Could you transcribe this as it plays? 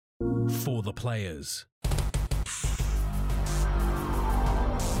For the players.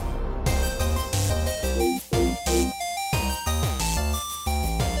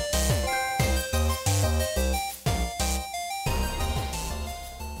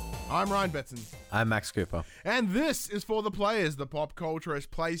 I'm Ryan Betson. I'm Max Cooper. And this is For the Players, the Pop Culturist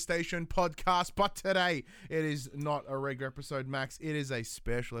PlayStation podcast. But today, it is not a regular episode, Max. It is a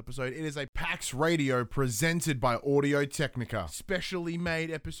special episode. It is a PAX Radio presented by Audio Technica. Specially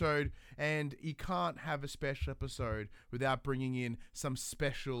made episode. And you can't have a special episode without bringing in some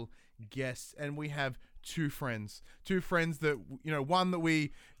special guests. And we have two friends that, you know, one that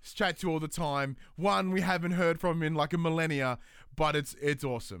we chat to all the time, one we haven't heard from in like a millennia, but it's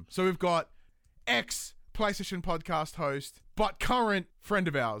awesome. So we've got ex-PlayStation podcast host, but current friend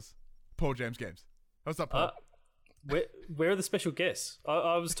of ours, Paul James Games. What's up, Paul? Where are the special guests?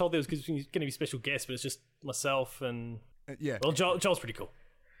 I was told there was going to be special guests, but it's just myself and... yeah. Well, Joel's pretty cool.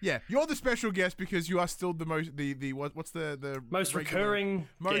 Yeah, you're the special guest because you are still the most what's the most recurring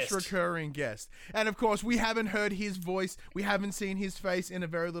guest. And of course, we haven't heard his voice, we haven't seen his face in a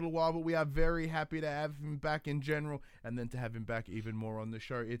very little while, but we are very happy to have him back in general, and then to have him back even more on the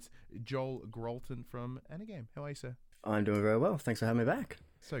show. It's Joel Grolton from Anagame. How are you, sir? I'm doing very well. Thanks for having me back.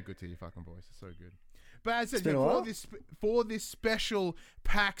 So good to hear your fucking voice. It's so good. But as I said, for this special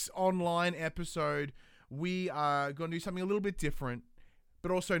PAX Online episode, we are going to do something a little bit different, but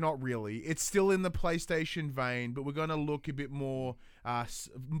also not really. It's still in the PlayStation vein, but we're going to look a bit more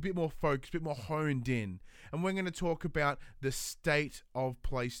focused, a bit more honed in. And we're going to talk about the state of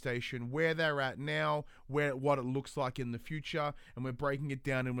PlayStation, where they're at now, what it looks like in the future, and we're breaking it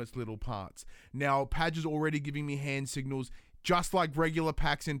down into its little parts. Now, Padge is already giving me hand signals. Just like regular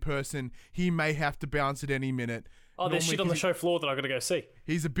PAX in person, he may have to bounce at any minute. Oh, there's shit on the show floor that I've got to go see.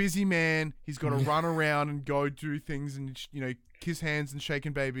 He's a busy man. He's got to run around and go do things and, you know, kiss hands and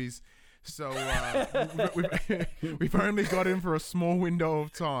shaking babies. So we've only got him for a small window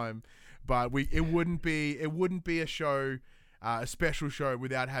of time, but it wouldn't be a show, a special show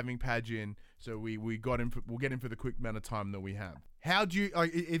without having Padge in. So we'll get him for the quick amount of time that we have. How do you,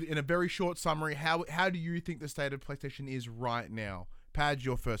 in a very short summary, how do you think the state of PlayStation is right now? Padge,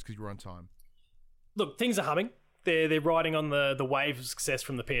 you're first because you're on time. Look, things are humming. They're riding on the wave of success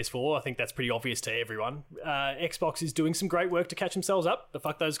from the PS4. I think that's pretty obvious to everyone. Xbox is doing some great work to catch themselves up. But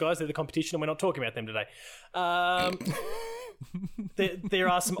fuck those guys, they're the competition and we're not talking about them today. There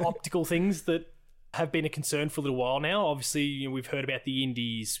are some optical things that have been a concern for a little while now. Obviously, you know, we've heard about the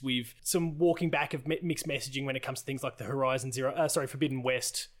indies. We've some walking back of mixed messaging when it comes to things like the Forbidden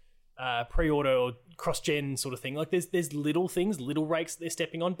West pre-order or cross-gen sort of thing. Like there's little things, little rakes that they're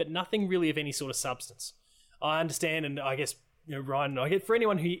stepping on, but nothing really of any sort of substance. I understand, and I guess, you know, Ryan, I get for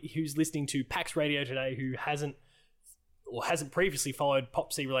anyone who's listening to PAX Radio today who hasn't previously followed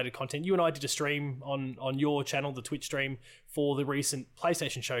Pop C related content, you and I did a stream on your channel, the Twitch stream, for the recent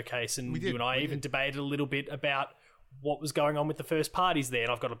PlayStation showcase, and you and I even debated a little bit about what was going on with the first parties there,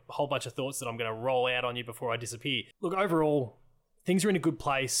 and I've got a whole bunch of thoughts that I'm going to roll out on you before I disappear. Look, overall, things are in a good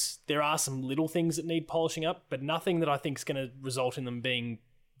place. There are some little things that need polishing up, but nothing that I think is going to result in them being,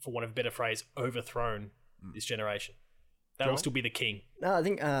 for want of a better phrase, overthrown this generation. That will still be the king. No, I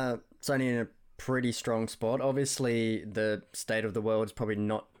think Sony in a pretty strong spot. Obviously, the state of the world is probably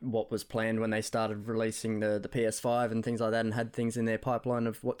not what was planned when they started releasing the PS5 and things like that, and had things in their pipeline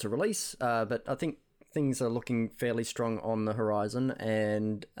of what to release. But I think things are looking fairly strong on the horizon,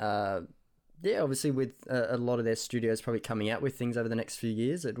 and obviously with a lot of their studios probably coming out with things over the next few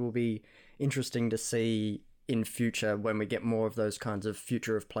years, it will be interesting to see in future when we get more of those kinds of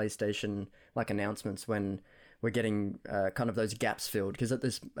future of PlayStation like announcements, when we're getting kind of those gaps filled, because at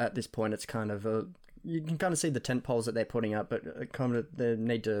this point it's kind of you can kind of see the tent poles that they're putting up, but kind of they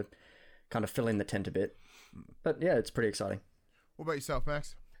need to kind of fill in the tent a bit. But yeah, it's pretty exciting. What about yourself,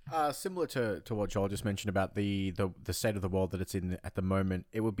 Max? Similar to what Joel just mentioned about the state of the world that it's in at the moment,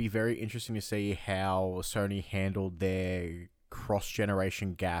 it would be very interesting to see how Sony handled their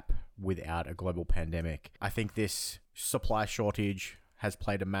cross-generation gap without a global pandemic. I think this supply shortage has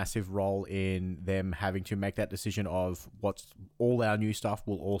played a massive role in them having to make that decision of what's all our new stuff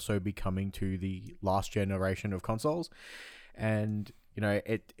will also be coming to the last generation of consoles. And, you know,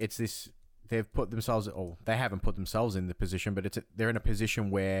 it's this, they've put themselves, or they haven't put themselves in the position, but they're in a position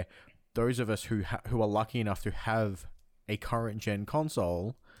where those of us who are lucky enough to have a current gen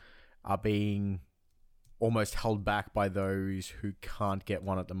console are being almost held back by those who can't get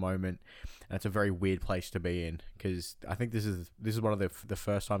one at the moment. And it's a very weird place to be in, because I think this is one of the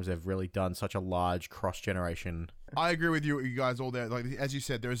first times they've really done such a large cross-generation. I agree with you guys all there. Like as you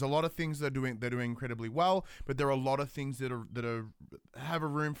said, there's a lot of things they're doing incredibly well, but there are a lot of things that have a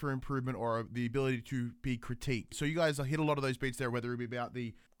room for improvement or the ability to be critiqued. So you guys hit a lot of those beats there, whether it be about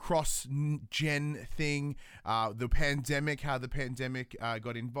the cross-gen thing, the pandemic, how the pandemic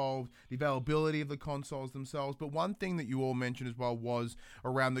got involved, the availability of the consoles themselves. But one thing that you all mentioned as well was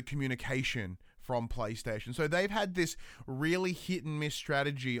around the communication from PlayStation. So they've had this really hit and miss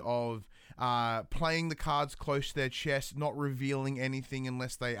strategy of playing the cards close to their chest, not revealing anything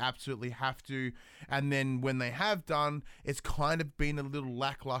unless they absolutely have to. And then when they have done, it's kind of been a little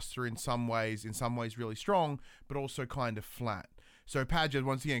lackluster in some ways really strong, but also kind of flat. So Padgett,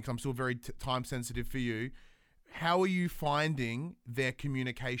 once again, I'm still very time sensitive for you. How are you finding their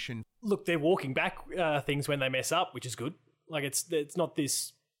communication? Look, they're walking back things when they mess up, which is good. Like it's not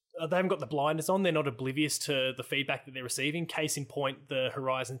this. They haven't got the blinders on. They're not oblivious to the feedback that they're receiving. Case in point, the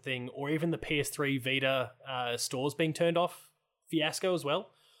Horizon thing, or even the PS3 Vita stores being turned off fiasco as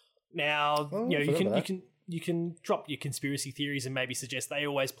well. Now, you can drop your conspiracy theories and maybe suggest they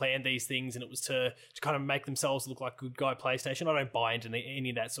always planned these things and it was to kind of make themselves look like good guy PlayStation. I don't buy into any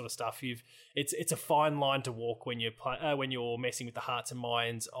of that sort of stuff. It's a fine line to walk when you're messing with the hearts and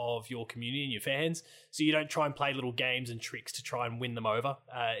minds of your community and your fans. So you don't try and play little games and tricks to try and win them over.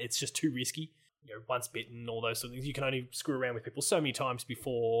 It's just too risky. Once bitten, all those sort of things. You can only screw around with people so many times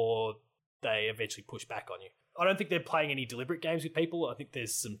before they eventually push back on you. I don't think they're playing any deliberate games with people. I think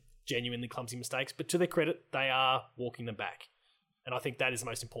there's some genuinely clumsy mistakes, but to their credit, they are walking them back. And I think that is the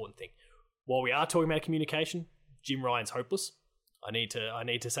most important thing. While we are talking about communication, Jim Ryan's hopeless. I need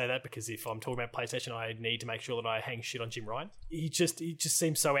to say that, because if I'm talking about PlayStation, I need to make sure that I hang shit on Jim Ryan. He just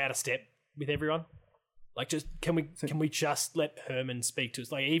seems so out of step with everyone. Like, just can we just let Herman speak to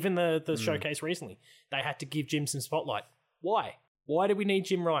us? Like, even the showcase recently, they had to give Jim some spotlight. Why? Why do we need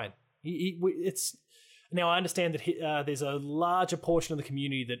Jim Ryan? Now, I understand that there's a larger portion of the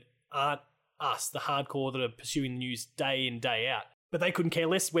community that aren't us, the hardcore that are pursuing the news day in, day out. But they couldn't care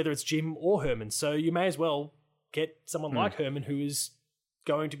less whether it's Jim or Herman. So you may as well get someone like Herman who is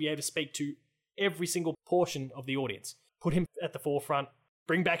going to be able to speak to every single portion of the audience. Put him at the forefront,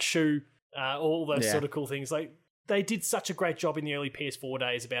 bring back Shu, all those sort of cool things. Like, they did such a great job in the early PS4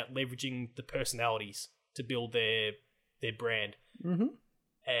 days about leveraging the personalities to build their brand. Mm-hmm.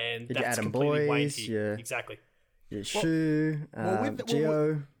 And that's Adam completely waned Boys, here. Exactly. Shu,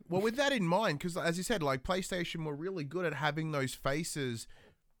 Geo. Well, with that in mind, because as you said, like, PlayStation were really good at having those faces,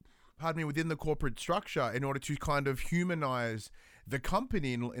 within the corporate structure in order to kind of humanize the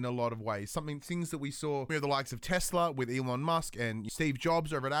company in a lot of ways. Things that we saw, the likes of Tesla with Elon Musk and Steve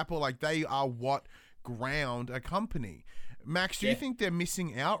Jobs over at Apple, like, they are what ground a company. Max, do you think they're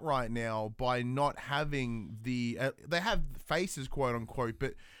missing out right now by not having they have faces, quote unquote,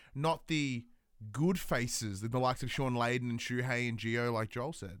 but not the good faces, the likes of Sean Layden and Shuhei and Geo, like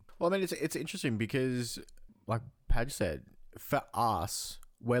Joel said? Well, I mean, it's interesting because, like Padge said, for us,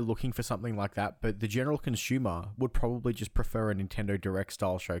 we're looking for something like that, but the general consumer would probably just prefer a Nintendo Direct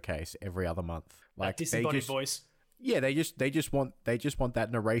style showcase every other month. Like, that disembodied voice. Yeah, they just want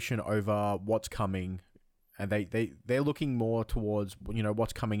that narration over what's coming. And they're looking more towards,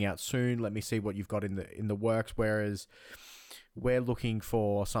 what's coming out soon. Let me see what you've got in the works. Whereas we're looking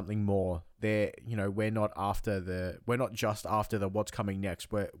for something more. We're not just after the what's coming next.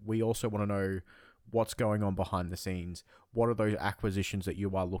 We also want to know what's going on behind the scenes. What are those acquisitions that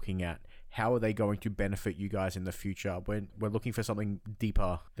you are looking at? How are they going to benefit you guys in the future? We're looking for something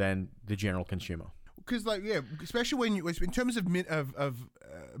deeper than the general consumer. Because, especially when in terms of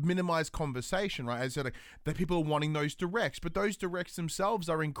minimized conversation, right? As like, the people are wanting those directs, but those directs themselves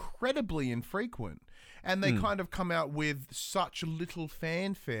are incredibly infrequent, and they kind of come out with such little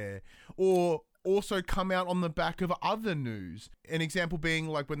fanfare, or also come out on the back of other news. An example being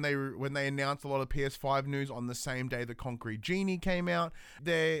like when they announced a lot of PS5 news on the same day the Concrete Genie came out.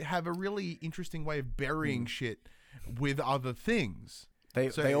 They have a really interesting way of burying shit with other things.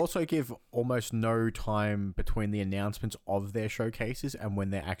 They also give almost no time between the announcements of their showcases and when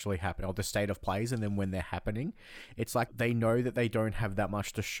they're actually happening, or the state of plays, and then when they're happening. It's like they know that they don't have that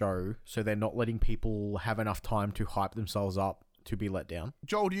much to show, so they're not letting people have enough time to hype themselves up to be let down.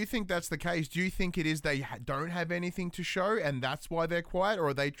 Joel, do you think that's the case? Do you think it is they don't have anything to show and that's why they're quiet, or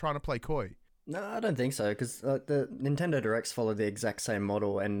are they trying to play coy? No, I don't think so, because the Nintendo Directs follow the exact same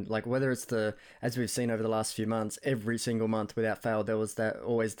model, and like whether it's as we've seen over the last few months, every single month without fail, there was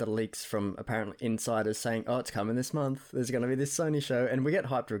always the leaks from apparently insiders saying, "Oh, it's coming this month. There's going to be this Sony show," and we get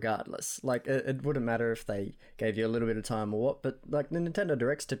hyped regardless. Like it wouldn't matter if they gave you a little bit of time or what, but like the Nintendo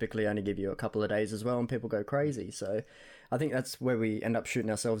Directs typically only give you a couple of days as well, and people go crazy. So I think that's where we end up shooting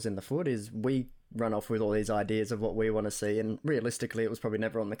ourselves in the foot. Is we run off with all these ideas of what we want to see, and realistically it was probably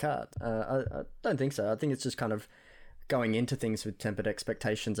never on the card. I don't think so. I think it's just kind of going into things with tempered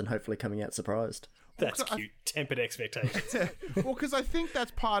expectations and hopefully coming out surprised. That's cute. Tempered expectations. Well, because I think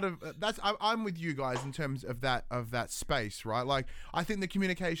that's part of that's. I'm with you guys in terms of that space, right? Like, I think the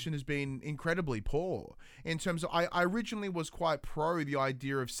communication has been incredibly poor in terms of. I originally was quite pro the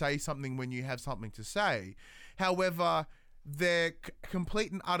idea of say something when you have something to say. However, their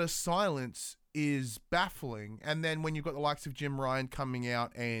complete and utter silence is baffling. And then when you've got the likes of Jim Ryan coming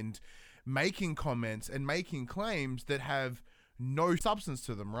out and making comments and making claims that have no substance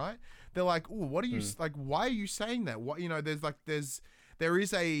to them, right? They're like, "Oh, what are you like? Why are you saying that? What, you know?" There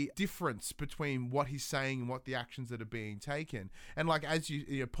is a difference between what he's saying and what the actions that are being taken. And like as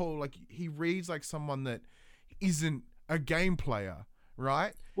you know, Paul, like he reads like someone that isn't a game player,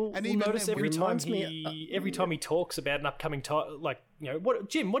 right? Well, and we'll even notice then, every time he talks about an upcoming title, like, you know, what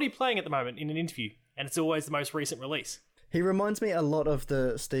are you playing at the moment in an interview? And it's always the most recent release. He reminds me a lot of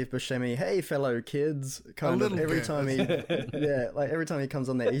the Steve Buscemi, "Hey fellow kids," kind of every time he, every time he comes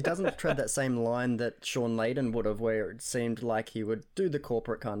on there, he doesn't tread that same line that Sean Layden would have, where it seemed like he would do the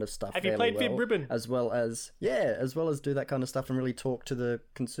corporate kind of stuff. Have you played Fib Ribbon? as well as do that kind of stuff and really talk to the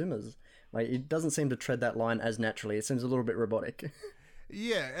consumers. Like, it doesn't seem to tread that line as naturally. It seems a little bit robotic.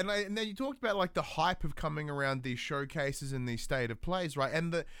 Yeah, and then you talked about like the hype of coming around these showcases and these state of plays, right?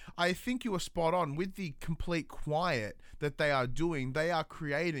 And I think you were spot on with the complete quiet that they are doing. They are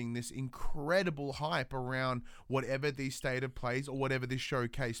creating this incredible hype around whatever these state of plays or whatever this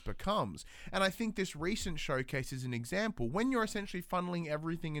showcase becomes. And I think this recent showcase is an example. When you're essentially funneling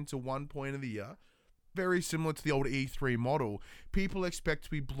everything into one point of the year, very similar to the old E3 model, people expect to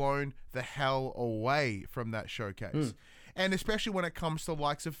be blown the hell away from that showcase. And especially when it comes to the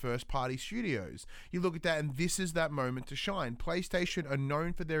likes of first-party studios. You look at that, and this is that moment to shine. PlayStation are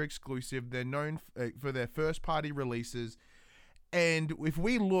known for their exclusive. They're known for their first-party releases. And if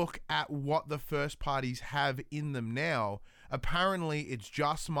we look at what the first parties have in them now, apparently it's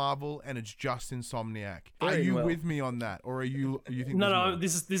just Marvel and it's just Insomniac. Are you with me on that? Or are you think No,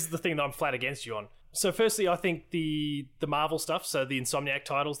 this is the thing that I'm flat against you on. So firstly, I think the Marvel stuff, so the Insomniac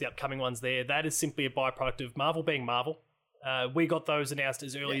titles, the upcoming ones there, that is simply a byproduct of Marvel being Marvel. We got those announced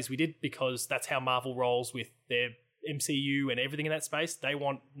as early as we did because that's how Marvel rolls with their MCU and everything in that space. They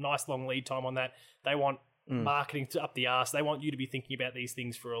want nice long lead time on that. They want marketing to up the arse. They want you to be thinking about these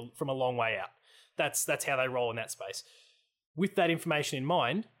things from a long way out. That's how they roll in that space. With that information in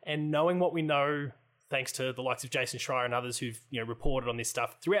mind and knowing what we know, thanks to the likes of Jason Schreier and others who've reported on this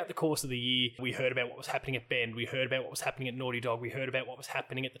stuff throughout the course of the year, we heard about what was happening at Bend. We heard about what was happening at Naughty Dog. We heard about what was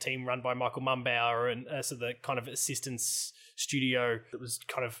happening at the team run by Michael Mumbauer and so the kind of assistance studio that was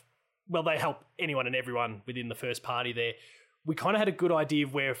kind of, well, they help anyone and everyone within the first party there. We kind of had a good idea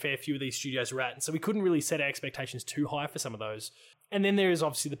of where a fair few of these studios were at, and so we couldn't really set our expectations too high for some of those. And then there is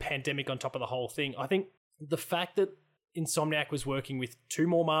obviously the pandemic on top of the whole thing. I think the fact that Insomniac was working with 2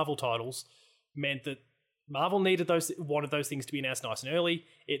 more Marvel titles meant that Marvel wanted those things to be announced nice and early.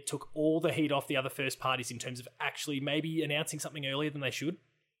 It took all the heat off the other first parties in terms of actually maybe announcing something earlier than they should.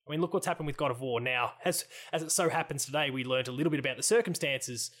 I mean, look what's happened with God of War. Now, as it so happens today, we learned a little bit about the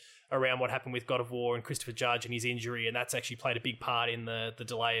circumstances around what happened with God of War and Christopher Judge and his injury, and that's actually played a big part in the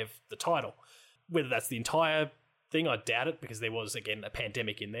delay of the title. Whether that's the entire thing, I doubt it, because there was, again, a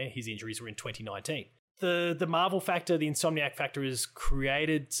pandemic in there. His injuries were in 2019. The Marvel factor, the Insomniac factor, has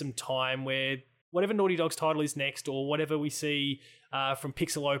created some time where whatever Naughty Dog's title is next, or whatever we see from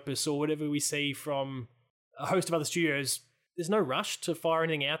Pixel Opus, or whatever we see from a host of other studios, there's no rush to fire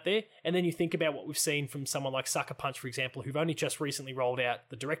anything out there. And then you think about what we've seen from someone like Sucker Punch, for example, who've only just recently rolled out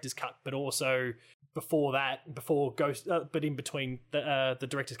the director's cut, but also before that, before Ghost, but in between the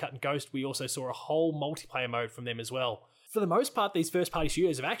director's cut and Ghost, we also saw a whole multiplayer mode from them as well. For the most part, these first-party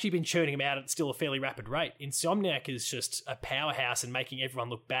studios have actually been churning them out at still a fairly rapid rate. Insomniac is just a powerhouse and making everyone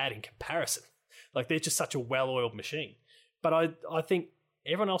look bad in comparison. Like, they're just such a well-oiled machine. But I think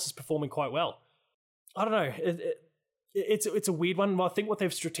everyone else is performing quite well. I don't know. It's a weird one. I think what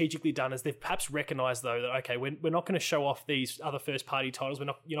they've strategically done is they've perhaps recognised, though, that, okay, we're not going to show off these other first-party titles.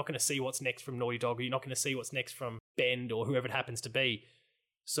 You're not going to see what's next from Naughty Dog, or you're not going to see what's next from Bend or whoever it happens to be.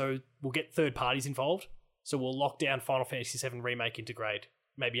 So we'll get third parties involved. So we'll lock down Final Fantasy VII Remake into grade.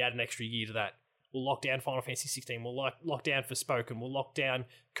 maybe add an extra year to that. We'll lock down Final Fantasy 16. We'll lock down Forspoken. We'll lock down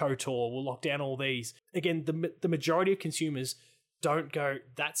KOTOR. We'll lock down all these. Again, the majority of consumers don't go,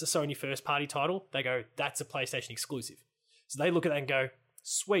 that's a Sony first-party title. They go, that's a PlayStation exclusive. So they look at that and go,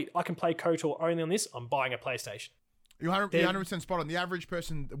 sweet, I can play KOTOR only on this. I'm buying a PlayStation. You're 100% spot on. The average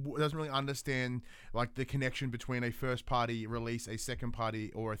person doesn't really understand like the connection between a first-party release, a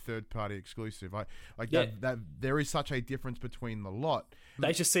second-party, or a third-party exclusive. That there is such a difference between the lot.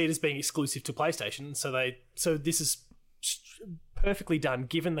 They just see it as being exclusive to PlayStation. So this is perfectly done,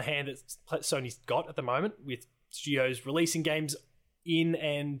 given the hand that Sony's got at the moment with studios releasing games in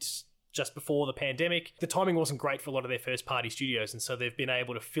and just before the pandemic. The timing wasn't great for a lot of their first-party studios, and so they've been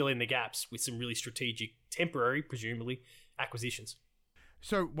able to fill in the gaps with some really strategic, temporary, presumably, acquisitions.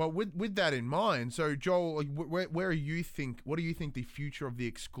 So, well, with that in mind, so Joel, like, what do you think the future of the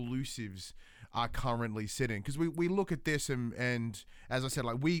exclusives are currently sitting? Because we look at this and as I said,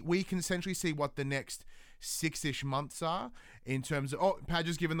 like we can essentially see what the next 6-ish months are in terms of. Padge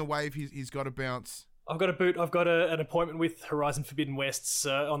has given the wave. He's got to bounce. I've got a boot. I've got an appointment with Horizon Forbidden West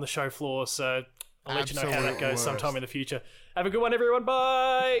on the show floor, so I'll let you know how that goes sometime in the future. Have a good one, everyone.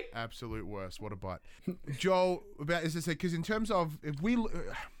 Bye. Absolute worst. What a bite. Joel, as I said, because in terms of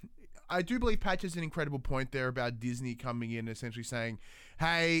I do believe Patch has an incredible point there about Disney coming in and essentially saying,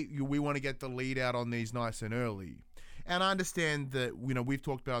 hey, we want to get the lead out on these nice and early. And I understand that, we've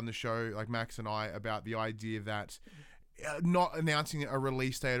talked about on the show, like Max and I, about the idea that not announcing a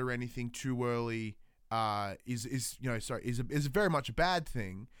release date or anything too early is very much a bad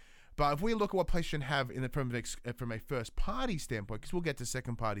thing. But if we look at what PlayStation have from a first party standpoint, because we'll get to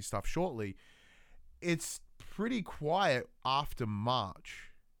second party stuff shortly, it's pretty quiet after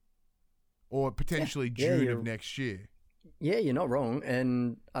March or potentially June of next year. Yeah, you're not wrong.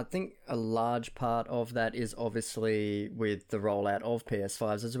 And I think a large part of that is obviously with the rollout of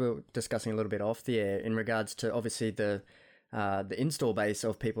PS5s, as we were discussing a little bit off the air, in regards to obviously the install base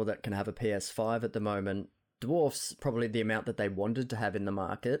of people that can have a PS5 at the moment dwarfs probably the amount that they wanted to have in the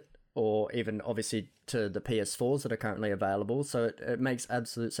market, or even obviously to the PS4s that are currently available. So it makes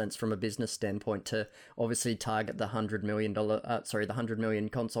absolute sense from a business standpoint to obviously target the $100 million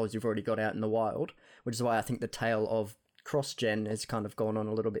consoles you've already got out in the wild, which is why I think the tail of cross-gen has kind of gone on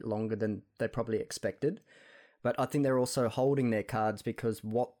a little bit longer than they probably expected. But I think they're also holding their cards because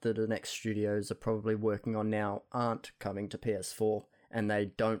what the next studios are probably working on now aren't coming to PS4, and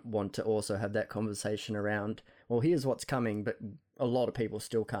they don't want to also have that conversation around, well, here's what's coming, but a lot of people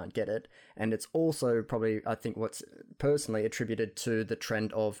still can't get it. And it's also probably, I think, what's personally attributed to the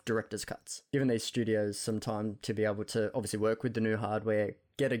trend of director's cuts. Giving these studios some time to be able to obviously work with the new hardware,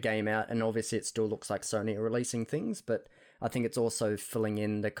 get a game out, and obviously it still looks like Sony are releasing things, but I think it's also filling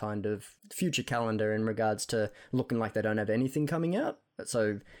in the kind of future calendar in regards to looking like they don't have anything coming out.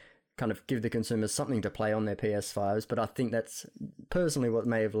 So kind of give the consumers something to play on their PS5s. But I think that's personally what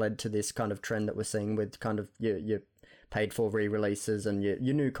may have led to this kind of trend that we're seeing with kind of your paid for re-releases and your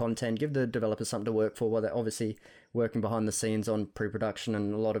new content. Give the developers something to work for while they're obviously working behind the scenes on pre-production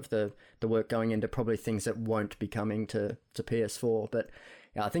and a lot of the work going into probably things that won't be coming to PS4. But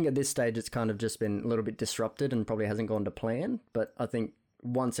yeah, I think at this stage it's kind of just been a little bit disrupted and probably hasn't gone to plan. But I think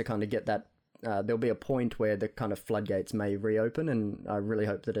once they kind of get that, there'll be a point where the kind of floodgates may reopen, and I really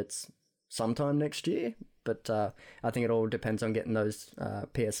hope that it's sometime next year. But I think it all depends on getting those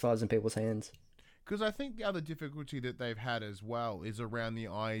PS5s in people's hands. Because I think the other difficulty that they've had as well is around the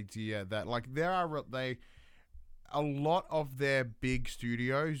idea that, like, a lot of their big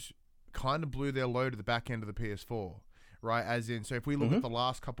studios kind of blew their load at the back end of the PS4. Right, as in, so if we look at the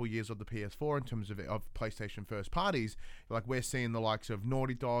last couple of years of the PS4 in terms of PlayStation first parties, like we're seeing the likes of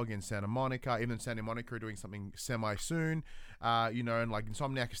Naughty Dog and Santa Monica, even Santa Monica are doing something semi-soon, and like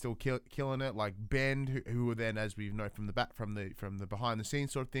Insomniac is still killing it. Like Bend, who then, as we know from the behind the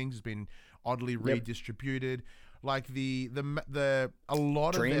scenes sort of things, has been oddly redistributed. Like a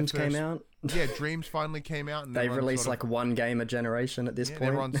lot Dreams of their came out. Yeah, Dreams finally came out, and they released like one game a generation at this point.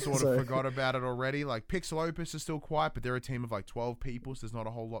 Everyone sort of forgot about it already. Like Pixel Opus is still quiet, but they're a team of like 12 people, so there's not a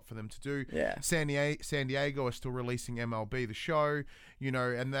whole lot for them to do. Yeah. San Diego are still releasing MLB The Show,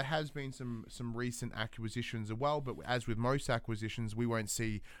 and there has been some recent acquisitions as well. But as with most acquisitions, we won't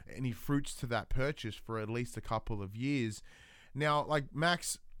see any fruits to that purchase for at least a couple of years. Now, like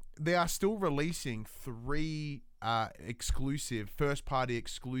Max, they are still releasing 3 first-party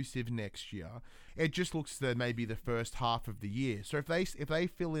exclusive next year. It just looks that maybe the first half of the year. So if they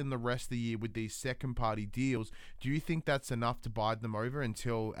fill in the rest of the year with these second-party deals, do you think that's enough to bide them over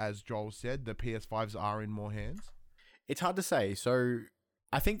until, as Joel said, the PS5s are in more hands? It's hard to say. So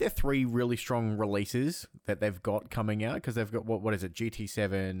I think they're three really strong releases that they've got coming out, because they've got, what is it,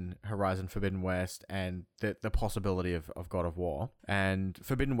 GT7, Horizon Forbidden West, and the possibility of God of War. And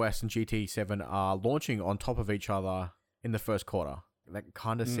Forbidden West and GT7 are launching on top of each other in the first quarter. That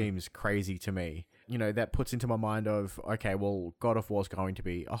kind of seems crazy to me. You know, that puts into my mind of, okay, well, God of War's going to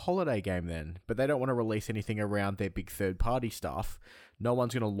be a holiday game then, but they don't want to release anything around their big third-party stuff. No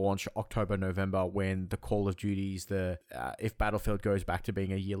one's going to launch October, November when the Call of Duties, if Battlefield goes back to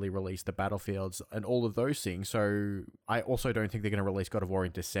being a yearly release, the Battlefields, and all of those things. So I also don't think they're going to release God of War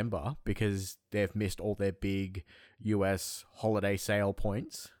in December because they've missed all their big US holiday sale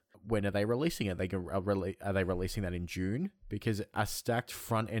points. When are they releasing it? Are they releasing that in June? Because a stacked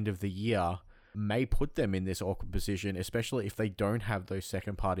front end of the year may put them in this awkward position, especially if they don't have those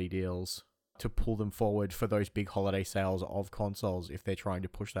second-party deals to pull them forward for those big holiday sales of consoles if they're trying to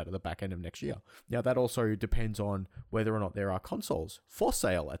push that at the back end of next year. Now, that also depends on whether or not there are consoles for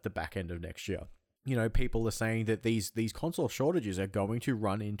sale at the back end of next year. You know, people are saying that these console shortages are going to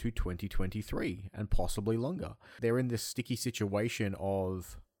run into 2023 and possibly longer. They're in this sticky situation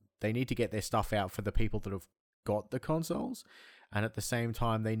of they need to get their stuff out for the people that have got the consoles, and at the same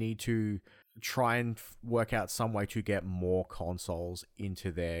time they need to try and work out some way to get more consoles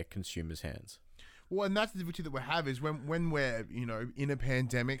into their consumers' hands. Well, and that's the difficulty that we have is when we're, you know, in a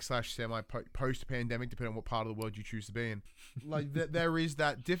pandemic / semi post pandemic, depending on what part of the world you choose to be in, like there is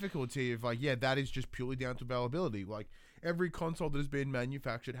that difficulty of like, yeah, that is just purely down to availability. Like every console that has been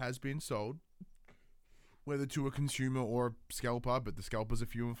manufactured has been sold, whether to a consumer or a scalper, but the scalpers are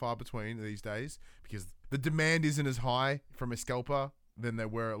few and far between these days because the demand isn't as high from a scalper than they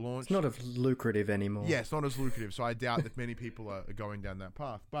were at launch. It's not as lucrative anymore. Yeah, it's not as lucrative, so I doubt that many people are going down that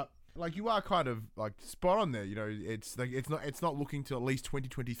path. But like you are kind of like spot on there. You know, it's like it's not looking to at least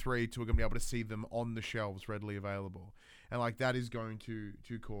 2023 till we're going to be able to see them on the shelves readily available, and like that is going to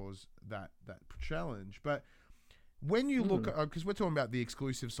cause that challenge. But when you look, because we're talking about the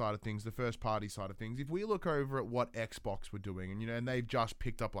exclusive side of things, the first party side of things, if we look over at what Xbox were doing, and you know, and they've just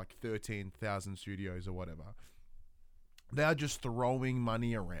picked up like 13,000 studios or whatever, they are just throwing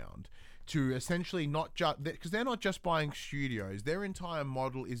money around to essentially not just, because they're not just buying studios, their entire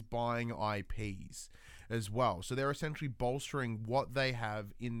model is buying IPs as well. So they're essentially bolstering what they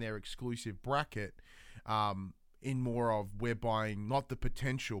have in their exclusive bracket, in more of we're buying not the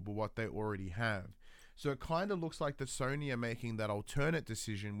potential, but what they already have. So it kind of looks like the Sony are making that alternate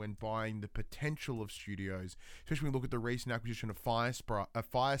decision when buying the potential of studios, especially when we look at the recent acquisition of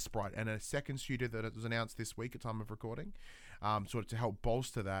Firesprite and a second studio that was announced this week at time of recording, sort of to help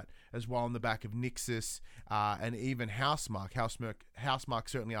bolster that, as well on the back of Nixxes and even Housemarque. Housemarque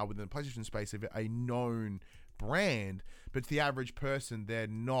certainly are within the PlayStation space of a known brand, but to the average person, they're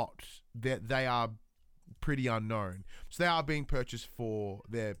not. They are pretty unknown. So they are being purchased for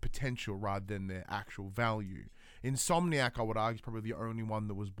their potential rather than their actual value. Insomniac, I would argue, is probably the only one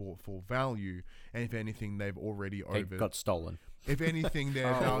that was bought for value, and if anything, they've already got stolen. If anything,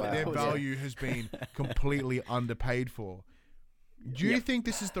 their value has been completely underpaid for. Do you think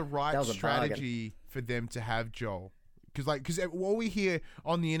this is the right strategy for them to have, Joel? Because what we hear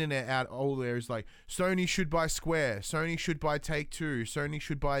on the internet out all there is like, Sony should buy Square, Sony should buy Take-Two, Sony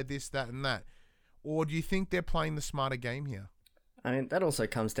should buy this, that, and that. Or do you think they're playing the smarter game here? I mean, that also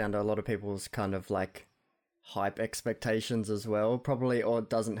comes down to a lot of people's kind of like hype expectations as well, probably, or it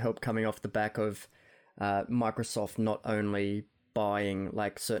doesn't help coming off the back of Microsoft not only buying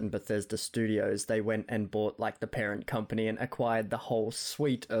like certain Bethesda studios, they went and bought like the parent company and acquired the whole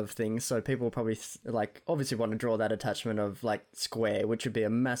suite of things. So people probably like obviously want to draw that attachment of like Square, which would be a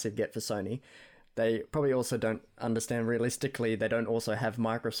massive get for Sony. They probably also don't understand realistically, they don't also have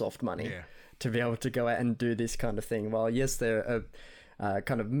Microsoft money. Yeah. To be able to go out and do this kind of thing. Well, yes, they're a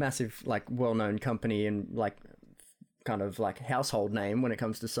kind of massive, like, well-known company and, like, kind of, like, household name when it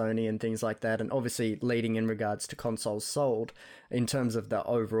comes to Sony and things like that, and obviously leading in regards to consoles sold. In terms of the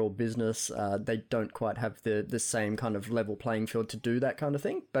overall business, they don't quite have the same kind of level playing field to do that kind of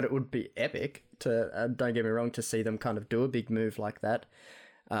thing, but it would be epic to, don't get me wrong, to see them kind of do a big move like that.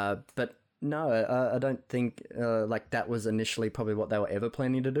 But no, I don't think like that was initially probably what they were ever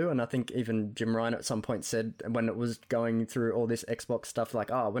planning to do. And I think even Jim Ryan at some point said when it was going through all this Xbox stuff, like,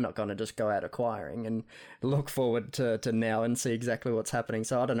 oh, we're not going to just go out acquiring, and look forward to now and see exactly what's happening.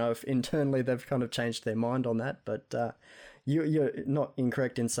 So I don't know if internally they've kind of changed their mind on that, but you're not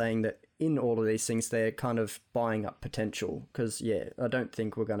incorrect in saying that in all of these things, they're kind of buying up potential. Because, yeah, I don't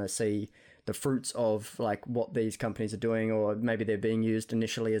think we're going to see the fruits of like what these companies are doing, or maybe they're being used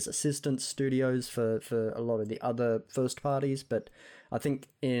initially as assistant studios for a lot of the other first parties, but I think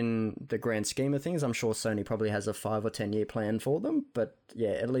in the grand scheme of things, I'm sure Sony probably has a 5 or 10 year plan for them. But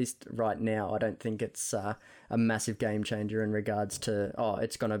yeah, at least right now, I don't think it's a massive game changer in regards to,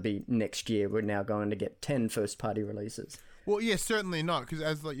 it's going to be next year. We're now going to get 10 first party releases. Well, yeah, certainly not.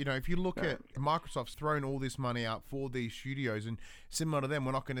 Because if you look at Microsoft's thrown all this money out for these studios, and similar to them,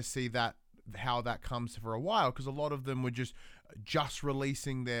 we're not going to see how that comes for a while, because a lot of them were just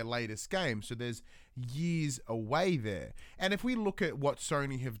releasing their latest game. So there's years away there. And if we look at what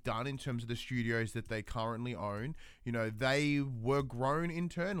Sony have done in terms of the studios that they currently own, they were grown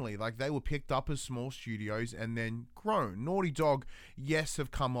internally. Like, they were picked up as small studios and then grown. Naughty Dog, yes,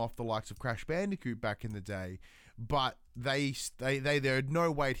 have come off the likes of Crash Bandicoot back in the day, but they had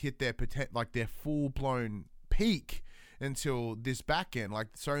no way to hit their their full blown peak until this back end.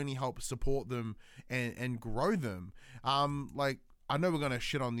 Like, Sony helped support them and grow them. I know we're gonna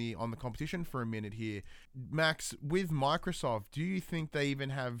shit on the competition for a minute here, Max. With Microsoft, do you think they even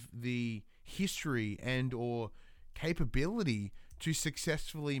have the history and or capability to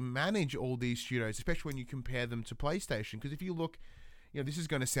successfully manage all these studios, especially when you compare them to PlayStation? Because if you look, this is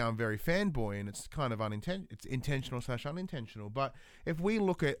going to sound very fanboy, and it's kind of it's intentional/unintentional. But if we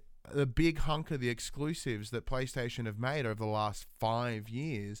look at the big hunk of the exclusives that PlayStation have made over the last 5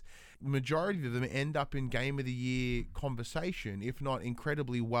 years, the majority of them end up in Game of the Year conversation, if not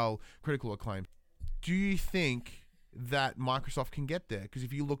incredibly well critical acclaim. Do you think that Microsoft can get there? Because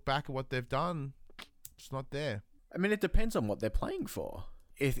if you look back at what they've done, it's not there. I mean, it depends on what they're playing for.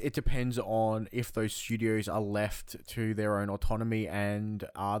 It depends on if those studios are left to their own autonomy, and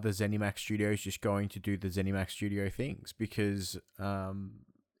are the ZeniMax studios just going to do the ZeniMax studio things? Because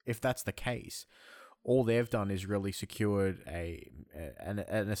if that's the case, all they've done is really secured an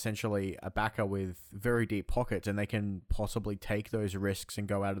essentially a backer with very deep pockets, and they can possibly take those risks and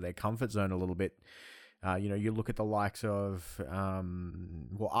go out of their comfort zone a little bit. You look at the likes of,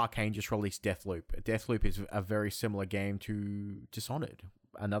 Arcane just released Deathloop. Deathloop is a very similar game to Dishonored,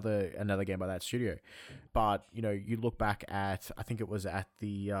 another game by that studio. But, you look back at, I think it was at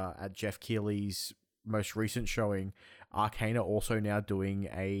Jeff Keighley's most recent showing, Arcane are also now doing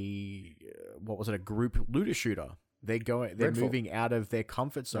a group looter shooter. They're Redfall. moving out of their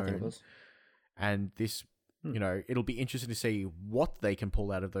comfort zone. And this, it'll be interesting to see what they can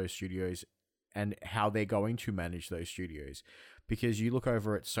pull out of those studios and how they're going to manage those studios. Because you look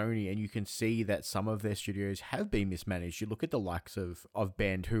over at Sony and you can see that some of their studios have been mismanaged. You look at the likes of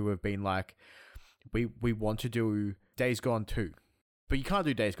Bend, who have been like, we want to do Days Gone 2, but you can't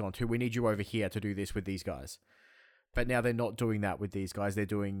do Days Gone 2. We need you over here to do this with these guys. But now they're not doing that with these guys. They're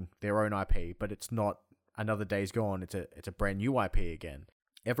doing their own IP, but it's not another Days Gone. It's a brand new IP again.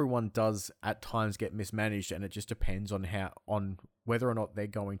 Everyone does at times get mismanaged, and it just depends on whether or not they're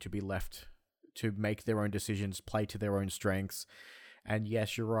going to be left to make their own decisions, play to their own strengths. And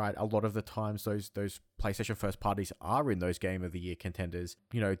yes, you're right. A lot of the times those PlayStation first parties are in those Game of the Year contenders,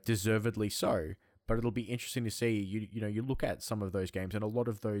 deservedly so. But it'll be interesting to see, you look at some of those games, and a lot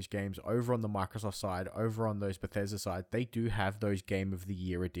of those games over on the Microsoft side, over on those Bethesda side, they do have those Game of the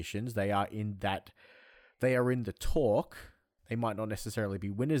Year editions. They are in the talk. They might not necessarily be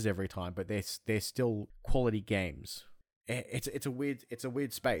winners every time, but they're still quality games. It's a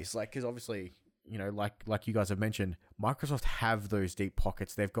weird space, like, because obviously, like you guys have mentioned, Microsoft have those deep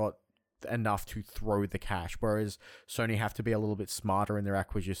pockets. They've got enough to throw the cash, whereas Sony have to be a little bit smarter in their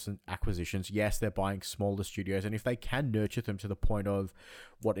acquisitions. Yes, they're buying smaller studios, and if they can nurture them to the point of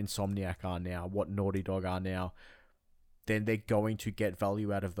what Insomniac are now, what Naughty Dog are now, then they're going to get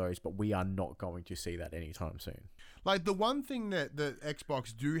value out of those, but we are not going to see that anytime soon. Like, the one thing that the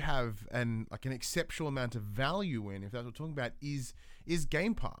Xbox do have an exceptional amount of value in, if that's what we're talking about, is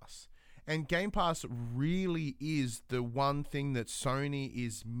Game Pass. And Game Pass really is the one thing that Sony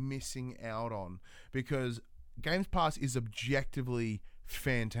is missing out on, because Game Pass is objectively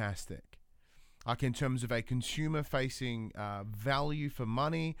fantastic. Like, in terms of a consumer-facing value for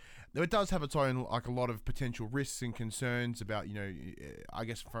money, it does have its own, like, a lot of potential risks and concerns about, I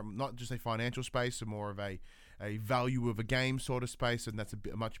guess from not just a financial space, but more of a value of a game sort of space, and that's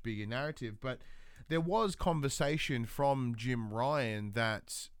a much bigger narrative. But there was conversation from Jim Ryan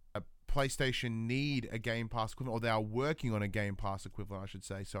that PlayStation need a Game Pass equivalent, or they are working on a Game Pass equivalent, I should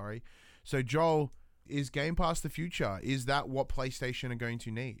say, sorry. So, Joel, is Game Pass the future? Is that what PlayStation are going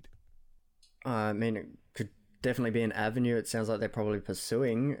to need? I mean, it could definitely be an avenue. It sounds like they're probably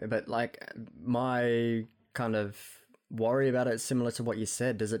pursuing, but like, my kind of worry about it is similar to what you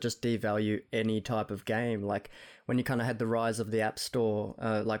said. Does it just devalue any type of game? Like, when you kind of had the rise of the App Store,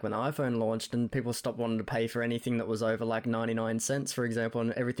 like when the iPhone launched, and people stopped wanting to pay for anything that was over like 99 cents, for example,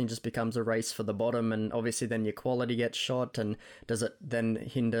 and everything just becomes a race for the bottom, and obviously then your quality gets shot, and does it then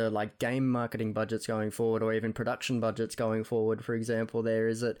hinder like game marketing budgets going forward, or even production budgets going forward, for example? There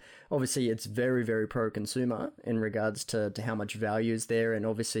is it. Obviously, it's very, very pro-consumer in regards to how much value is there, and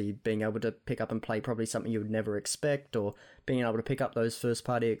obviously being able to pick up and play probably something you would never expect, or being able to pick up those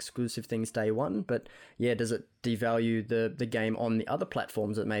first-party exclusive things day one. But yeah, does it devalue the game on the other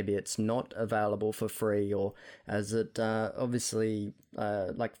platforms that maybe it's not available for free, or as it obviously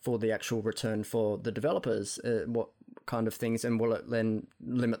like for the actual return for the developers, what kind of things, and will it then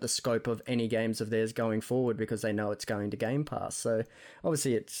limit the scope of any games of theirs going forward because they know it's going to Game Pass? So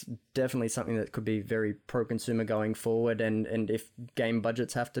obviously it's definitely something that could be very pro-consumer going forward, and if game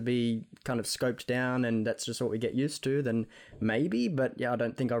budgets have to be kind of scoped down and that's just what we get used to, then maybe. But yeah, I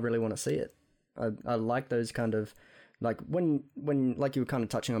don't think I really want to see it. I like those kind of, like when like you were kind of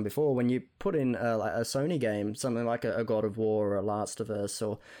touching on before, when you put in like a Sony game, something like a God of War or a Last of Us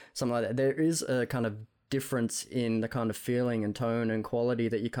or something like that, there is a kind of difference in the kind of feeling and tone and quality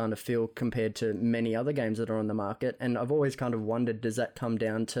that you kind of feel compared to many other games that are on the market. And I've always kind of wondered, does that come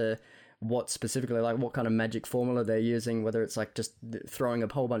down to what specifically, like what kind of magic formula they're using, whether it's like just throwing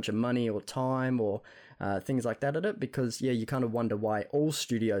a whole bunch of money or time or things like that at it? Because yeah, you kind of wonder why all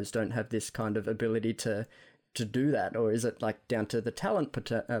studios don't have this kind of ability to do that, or is it like down to the talent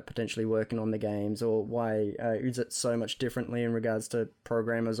potentially working on the games, or why is it so much differently in regards to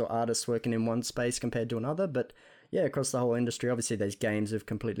programmers or artists working in one space compared to another? But yeah, across the whole industry, obviously there's games of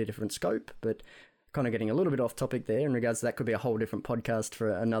completely different scope, but kind of getting a little bit off topic there in regards to that. Could be a whole different podcast for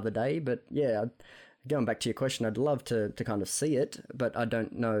another day. But yeah, going back to your question, I'd love to kind of see it, but I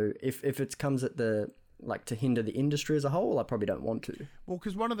don't know if it comes at the, like, to hinder the industry as a whole, I probably don't want to. Well,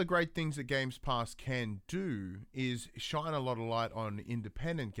 because one of the great things that Games Pass can do is shine a lot of light on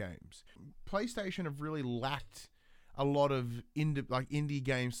independent games. PlayStation have really lacked a lot of indie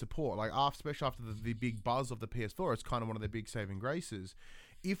game support. Like especially after the big buzz of the PS4, it's kind of one of their big saving graces.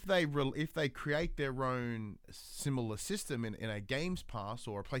 If they create their own similar system in a Games Pass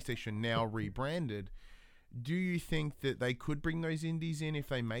or a PlayStation Now rebranded, do you think that they could bring those indies in if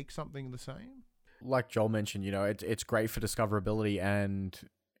they make something the same? Like Joel mentioned, it's great for discoverability, and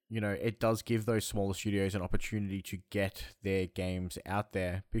it does give those smaller studios an opportunity to get their games out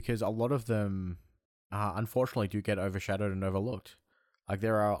there, because a lot of them unfortunately do get overshadowed and overlooked. Like,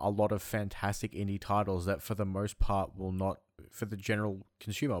 there are a lot of fantastic indie titles that for the most part will not, for the general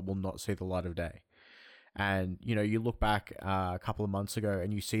consumer, will not see the light of day. And you look back a couple of months ago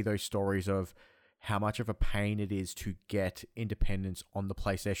and you see those stories of how much of a pain it is to get independence on the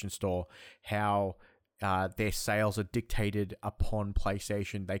PlayStation Store, how their sales are dictated upon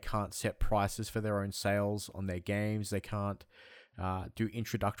PlayStation. They can't set prices for their own sales on their games. They can't do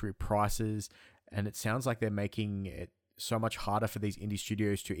introductory prices. And it sounds like they're making it so much harder for these indie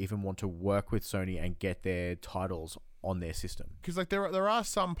studios to even want to work with Sony and get their titles on their system. Because there are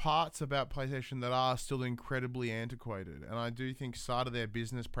some parts about PlayStation that are still incredibly antiquated, and I do think side of their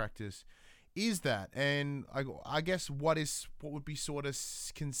business practice is that. And I guess what would be sort of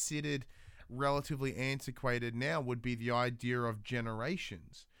considered relatively antiquated now would be the idea of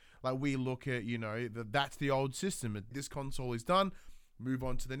generations. Like, we look at, that's the old system. This console is done, move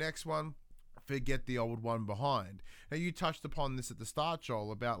on to the next one, forget the old one behind. Now, you touched upon this at the start,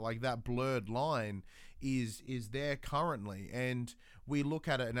 Joel, about like that blurred line is there currently, and we look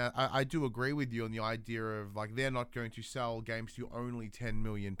at it, and I do agree with you on the idea of like they're not going to sell games to only 10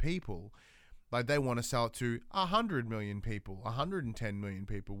 million people. Like, they want to sell it to 100 million people, 110 million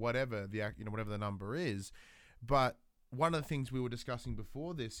people, whatever the number is. But one of the things we were discussing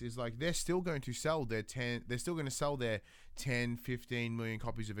before this is like they're still going to sell their 10, 15 million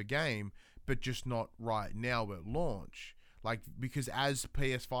copies of a game, but just not right now at launch. Like, because as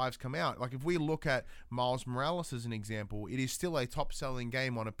PS5s come out, like if we look at Miles Morales as an example, it is still a top-selling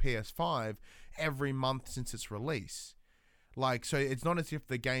game on a PS5 every month since its release. Like, so it's not as if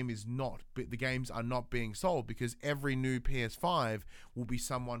the games are not being sold, because every new PS5 will be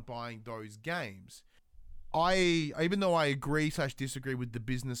someone buying those games. Even though I agree/disagree with the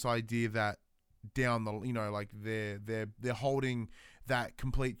business idea that down the, like they're holding that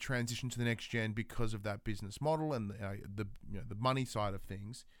complete transition to the next gen because of that business model and the money side of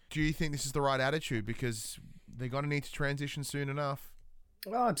things. Do you think this is the right attitude? Because they're going to need to transition soon enough.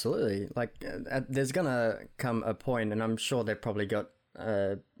 Oh, absolutely. Like, there's going to come a point, and I'm sure they've probably got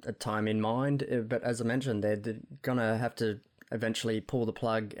a time in mind, but as I mentioned, they're going to have to eventually pull the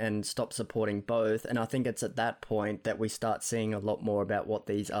plug and stop supporting both. And I think it's at that point that we start seeing a lot more about what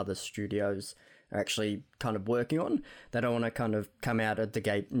these other studios are actually kind of working on. They don't want to kind of come out at the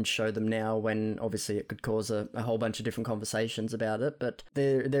gate and show them now, when obviously it could cause a whole bunch of different conversations about it. But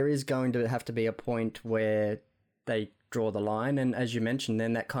there is going to have to be a point where they draw the line, and as you mentioned,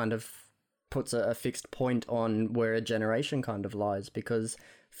 then that kind of puts a fixed point on where a generation kind of lies, because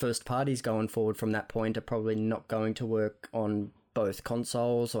first parties going forward from that point are probably not going to work on both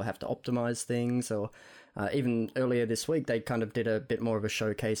consoles or have to optimize things. Or even earlier this week, they kind of did a bit more of a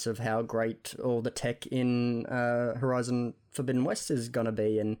showcase of how great all the tech in Horizon Forbidden West is going to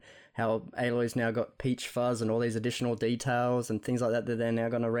be, and how Aloy's now got peach fuzz and all these additional details and things like that they're now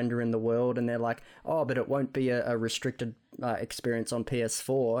going to render in the world. And they're like, oh, but it won't be a restricted experience on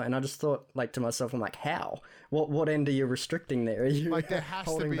PS4. And I just thought, like, to myself, I'm like, how? What end are you restricting there? Are you like, there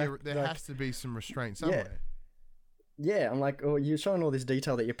has to be some restraint somewhere. Yeah, I'm like, oh, you're showing all this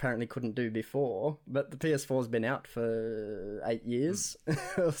detail that you apparently couldn't do before, but the PS4's been out for 8 years.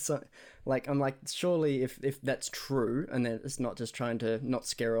 So, like, I'm like, surely if that's true, and that it's not just trying to not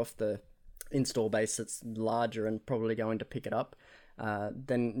scare off the install base that's larger and probably going to pick it up,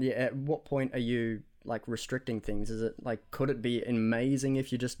 then yeah, at what point are you, like, restricting things? Is it, like, could it be amazing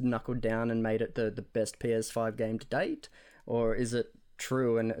if you just knuckled down and made it the best PS5 game to date? Or is it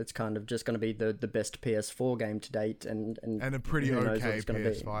true and it's kind of just going to be the best PS4 game to date, and a pretty okay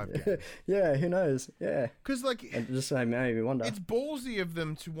PS5 game? Yeah, who knows? Yeah, because, like, and just made me wonder. It's ballsy of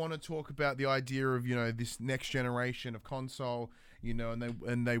them to want to talk about the idea of, you know, this next generation of console, you know,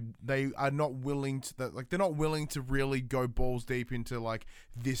 and they are not willing to that, like, they're not willing to really go balls deep into, like,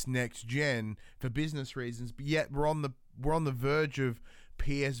 this next gen for business reasons. But yet we're on the verge of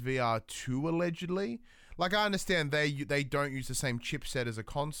PSVR 2 allegedly. Like, I understand they don't use the same chipset as a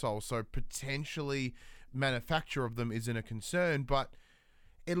console, so potentially manufacture of them isn't a concern, but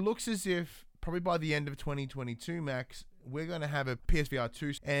it looks as if probably by the end of 2022, Max, we're going to have a PSVR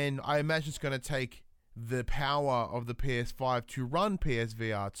 2, and I imagine it's going to take the power of the PS5 to run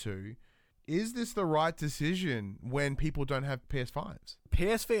PSVR 2. Is this the right decision when people don't have PS5s?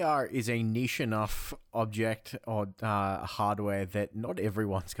 PSVR is a niche enough object or hardware that not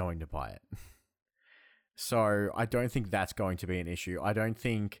everyone's going to buy it. So I don't think that's going to be an issue. I don't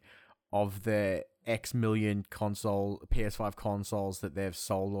think of the X million PS5 consoles that they've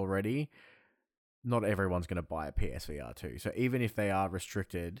sold already, not everyone's going to buy a PSVR 2. So even if they are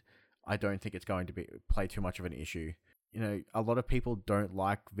restricted, I don't think it's going to play too much of an issue. You know, a lot of people don't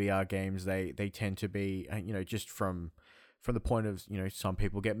like VR games. They tend to be, you know, just from the point of, you know, some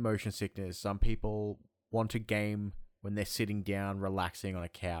people get motion sickness. Some people want to game when they're sitting down, relaxing on a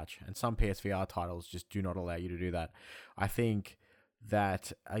couch. And some PSVR titles just do not allow you to do that. I think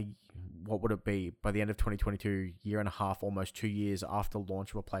that, what would it be, by the end of 2022, year and a half, almost 2 years after launch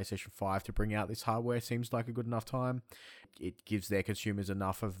of a PlayStation 5 to bring out this hardware seems like a good enough time. It gives their consumers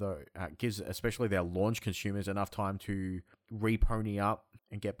enough of gives especially their launch consumers enough time to re-pony up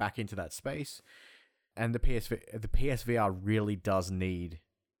and get back into that space. And the PSVR really does need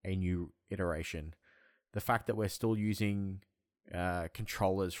a new iteration. The fact that we're still using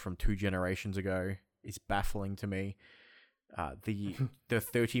controllers from 2 generations ago is baffling to me. The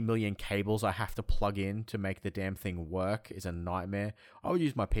 30 million cables I have to plug in to make the damn thing work is a nightmare. I would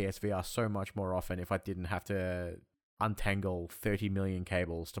use my PSVR so much more often if I didn't have to untangle 30 million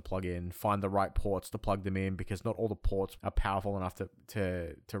cables to plug in, find the right ports to plug them in, because not all the ports are powerful enough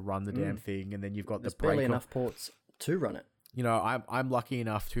to run the damn thing. And then you've got There's barely enough ports to run it. You know, I'm lucky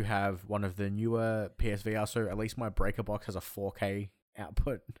enough to have one of the newer PSVR, so at least my breaker box has a 4K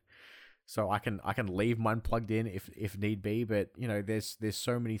output, so I can leave mine plugged in if need be. But you know, there's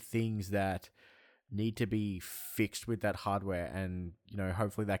so many things that need to be fixed with that hardware, and you know,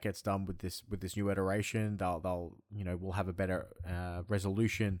 hopefully that gets done with this new iteration. They'll you know, we'll have a better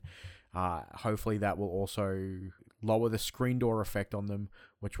resolution. Hopefully that will also lower the screen door effect on them,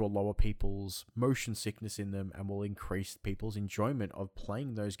 which will lower people's motion sickness in them and will increase people's enjoyment of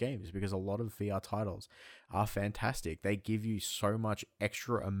playing those games, because a lot of VR titles are fantastic. They give you so much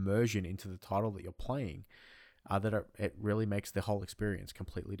extra immersion into the title that you're playing that it really makes the whole experience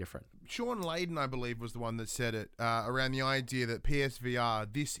completely different. Sean Layden, I believe, was the one that said it around the idea that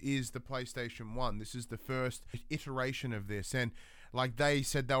PSVR, this is the PlayStation 1. This is the first iteration of this. And like they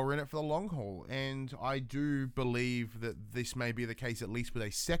said, they were in it for the long haul. And I do believe that this may be the case, at least with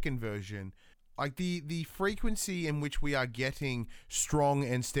a second version. Like the frequency in which we are getting strong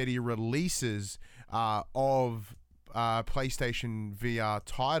and steady releases of PlayStation VR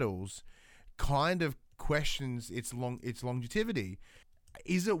titles kind of questions its longevity.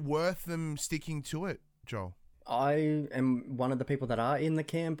 Is it worth them sticking to it, Joel? I am one of the people that are in the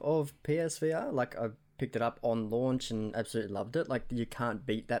camp of PSVR. Like, I picked it up on launch and absolutely loved it. Like, you can't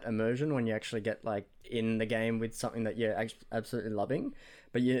beat that immersion when you actually get like in the game with something that you're absolutely loving.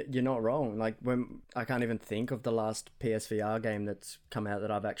 But you're not wrong. Like, when I can't even think of the last PSVR game that's come out that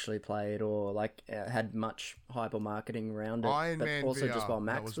I've actually played or like had much hype or marketing around it. Iron but Man also VR, just while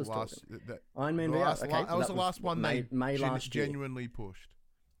Max that was the last, talking. Iron Man the VR. last, Okay, that was the last one May they last year. genuinely pushed.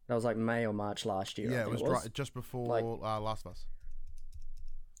 That was like May or March last year. Yeah, I think it was just before Like- Last of Us.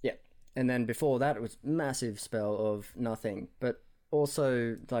 Yeah, and then before that, it was massive spell of nothing. But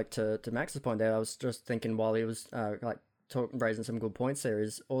also, like to Max's point there, I was just thinking while he was raising some good points there,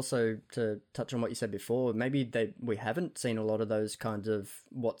 is also to touch on what you said before. Maybe we haven't seen a lot of those kinds of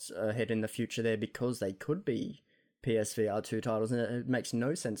what's ahead in the future there because they could be PSVR 2 titles, and it makes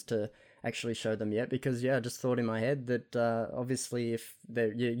no sense to actually show them yet because I just thought in my head that obviously if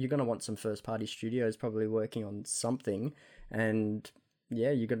you're going to want some first party studios probably working on something, and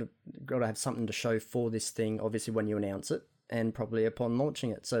you got to have something to show for this thing obviously when you announce it and probably upon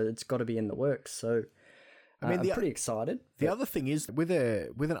launching it, so it's got to be in the works. So I'm pretty excited. The other thing is with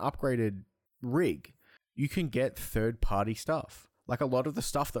an upgraded rig, you can get third-party stuff. Like a lot of the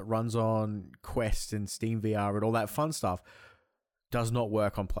stuff that runs on Quest and Steam VR and all that fun stuff does not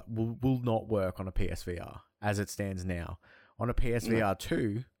work on will not work on a PSVR as it stands now. On a PSVR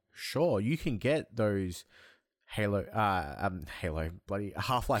 2, sure, you can get those Halo, bloody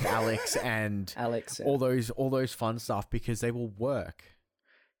Half-Life Alyx and all those fun stuff because they will work.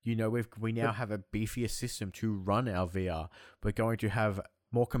 You know, we now have a beefier system to run our VR. We're going to have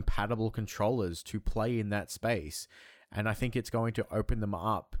more compatible controllers to play in that space. And I think it's going to open them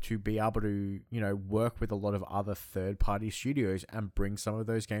up to be able to, work with a lot of other third-party studios and bring some of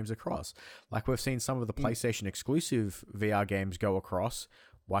those games across. Like we've seen some of the PlayStation exclusive VR games go across.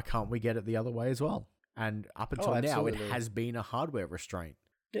 Why can't we get it the other way as well? And up until now, it has been a hardware restraint.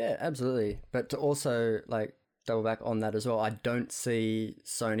 Yeah, absolutely. But to also, double back on that as well, I don't see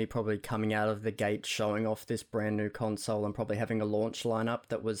Sony probably coming out of the gate showing off this brand new console and probably having a launch lineup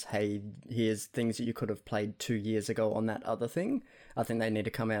that was, hey, here's things that you could have played 2 years ago on that other thing. I think they need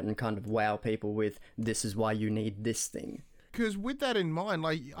to come out and kind of wow people with, this is why you need this thing. Because with that in mind,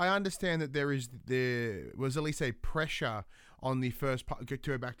 I understand that there was at least a pressure on the to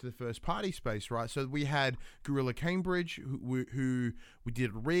go back to the first party space, right? So we had Gorilla Cambridge, who we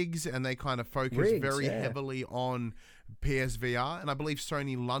did rigs, and they kind of focused very heavily on PSVR, and I believe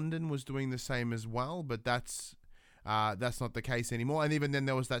Sony London was doing the same as well, but that's not the case anymore. And even then,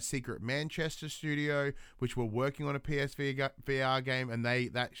 there was that secret Manchester studio, which were working on a PSVR game, and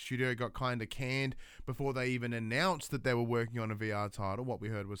that studio got kind of canned before they even announced that they were working on a VR title. What we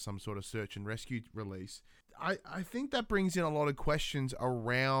heard was some sort of search and rescue release. I think that brings in a lot of questions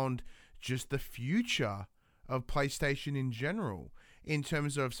around just the future of PlayStation in general, in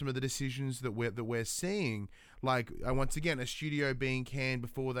terms of some of the decisions that we're seeing. Like, once again, a studio being canned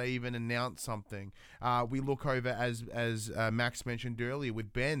before they even announce something. We look over, as Max mentioned earlier,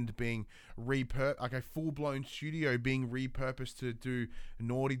 with Bend being like a full-blown studio being repurposed to do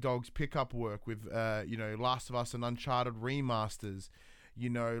Naughty Dog's pickup work with, Last of Us and Uncharted remasters.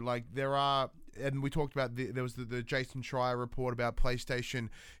 There are, and we talked about there was the Jason Schreier report about PlayStation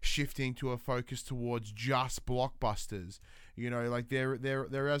shifting to a focus towards just blockbusters.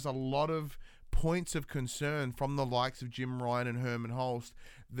 There is a lot of points of concern from the likes of Jim Ryan and Herman Holst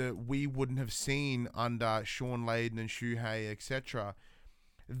that we wouldn't have seen under Sean Layden and Shuhei, etc.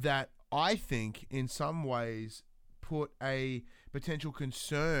 That I think in some ways put a potential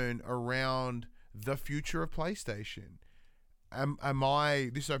concern around the future of PlayStation.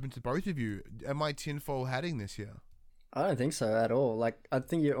 This is open to both of you, am I tinfoil hatting this here? I don't think so at all. I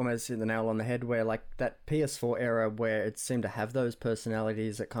think you almost hit the nail on the head where, that PS4 era where it seemed to have those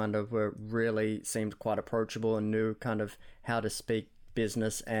personalities that kind of really seemed quite approachable and knew kind of how to speak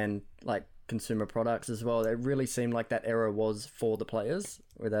business and, consumer products as well. It really seemed like that era was for the players,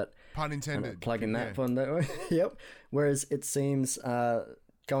 without pun intended, plugging that fun that way. Yep. Whereas it seems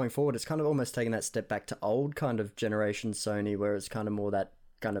going forward, it's kind of almost taking that step back to old kind of generation Sony, where it's kind of more that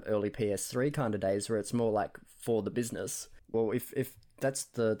kind of early PS3 kind of days, where it's more like for the business. Well, if that's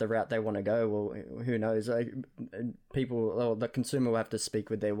the route they want to go, well, who knows? The consumer will have to speak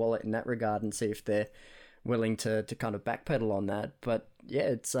with their wallet in that regard and see if they're willing to kind of backpedal on that. But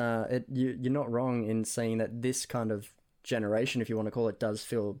yeah, you're not wrong in saying that this kind of generation, if you want to call it, does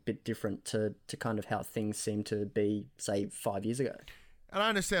feel a bit different to kind of how things seem to be, say, 5 years ago. And I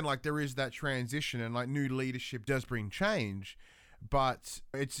understand, there is that transition, and new leadership does bring change, but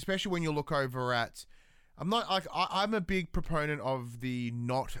it's especially when you look over at I'm not like I'm a big proponent of the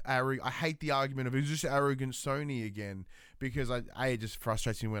not arrogant. I hate the argument of is this arrogant Sony again, because it just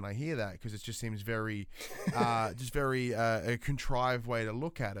frustrates me when I hear that, because it just seems very, a contrived way to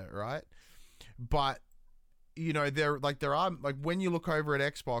look at it, right? But there are when you look over at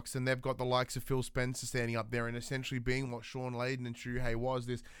Xbox and they've got the likes of Phil Spencer standing up there and essentially being what Sean Layden and Shuhei was,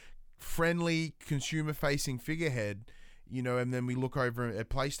 this friendly consumer-facing figurehead. And then we look over at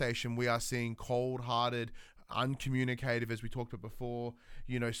PlayStation, we are seeing cold-hearted, uncommunicative, as we talked about before,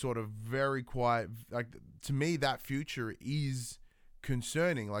 sort of very quiet. Like, to me, that future is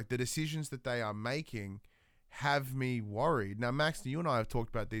concerning. Like, the decisions that they are making have me worried. Now, Max, you and I have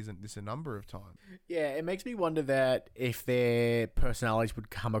talked about this a number of times. Yeah, it makes me wonder that if their personalities would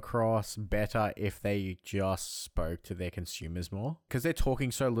come across better if they just spoke to their consumers more, because they're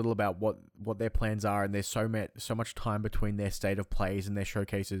talking so little about what their plans are, and there's so much time between their state of plays and their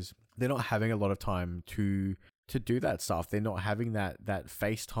showcases. They're not having a lot of time to do that stuff. They're not having that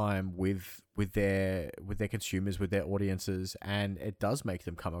face time with their consumers, with their audiences, and it does make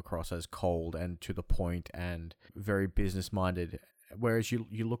them come across as cold and to the point and very business minded. Whereas you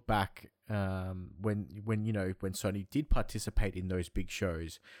look back when Sony did participate in those big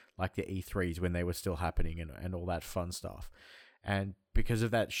shows like the E3s when they were still happening and all that fun stuff, and because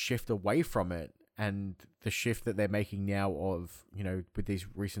of that shift away from it, and the shift that they're making now of, with these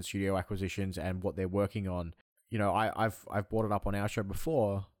recent studio acquisitions and what they're working on, I've brought it up on our show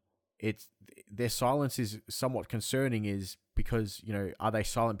before. Their silence is somewhat concerning, is because, are they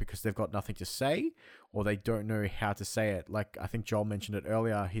silent because they've got nothing to say, or they don't know how to say it? Like, I think Joel mentioned it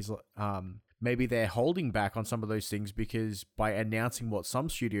earlier. Maybe they're holding back on some of those things because by announcing what some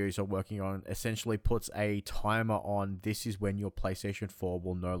studios are working on, essentially puts a timer on, this is when your PlayStation 4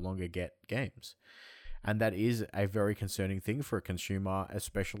 will no longer get games. And that is a very concerning thing for a consumer,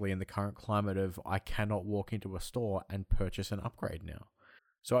 especially in the current climate of, I cannot walk into a store and purchase an upgrade now.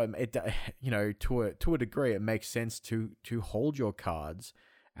 So to a degree, it makes sense to hold your cards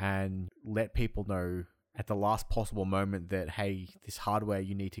and let people know at the last possible moment that, hey, this hardware,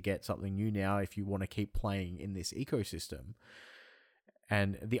 you need to get something new now if you want to keep playing in this ecosystem.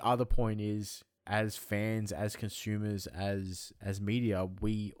 And the other point is, as fans, as consumers, as media,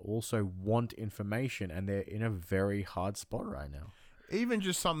 we also want information, and they're in a very hard spot right now. Even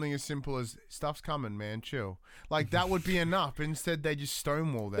just something as simple as, stuff's coming, man, chill. Like, that would be enough. Instead, they just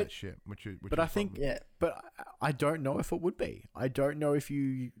stonewall that shit. But I think, but I don't know if it would be. I don't know if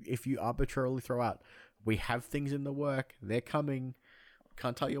you arbitrarily throw out, we have things in the work, they're coming.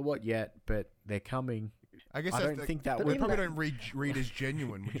 Can't tell you what yet, but they're coming. I guess I don't think that we probably don't read as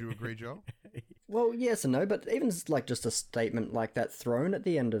genuine. Would you agree, Joel? Well, yes and no, but even like just a statement like that thrown at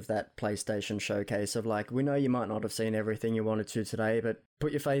the end of that PlayStation showcase of like, we know you might not have seen everything you wanted to today, but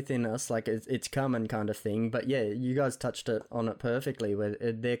put your faith in us, like it's coming kind of thing. But yeah, you guys touched on it perfectly, where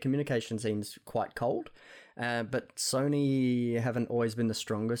their communication seems quite cold. But Sony haven't always been the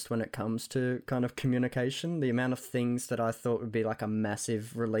strongest when it comes to kind of communication. The amount of things that I thought would be like a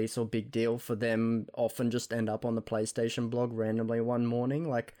massive release or big deal for them often just end up on the PlayStation blog randomly one morning.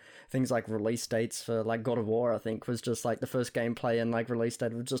 Like things like release dates for like God of War, I think, was just like the first gameplay and like release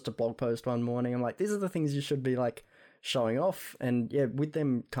date was just a blog post one morning. I'm like, these are the things you should be like showing off. And yeah, with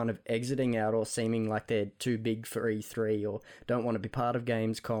them kind of exiting out or seeming like they're too big for E3 or don't want to be part of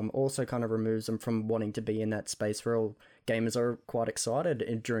Gamescom, also kind of removes them from wanting to be in that space where all gamers are quite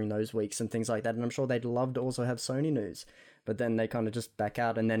excited during those weeks and things like that. And I'm sure they'd love to also have Sony news, but then they kind of just back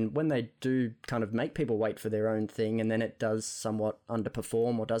out. And then when they do kind of make people wait for their own thing, and then it does somewhat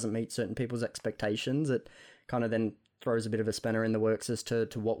underperform or doesn't meet certain people's expectations, it kind of then throws a bit of a spanner in the works as to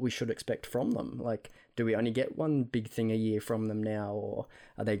what we should expect from them. Like, do we only get one big thing a year from them now, or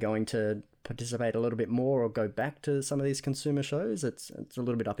are they going to participate a little bit more or go back to some of these consumer shows? It's a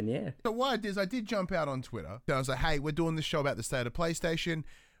little bit up in the air. So what I did is I did jump out on Twitter. I was like, hey, we're doing this show about the state of PlayStation.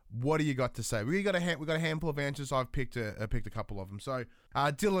 What do you got to say? We got a handful of answers. I've picked a couple of them. So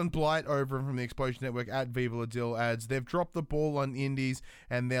Dylan Blight over from the Explosion Network at Viva La Dill adds, they've dropped the ball on indies,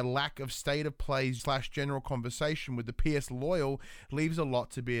 and their lack of state of play / general conversation with the PS loyal leaves a lot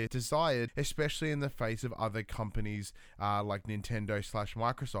to be desired, especially in the face of other companies like Nintendo /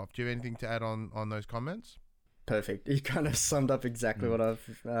 Microsoft. Do you have anything to add on those comments? Perfect. You kind of summed up exactly what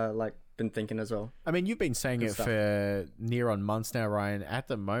I've been thinking as well. I mean, you've been saying it for near on months now, Ryan. At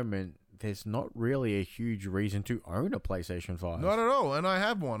the moment, there's not really a huge reason to own a PlayStation 5. Not at all. And I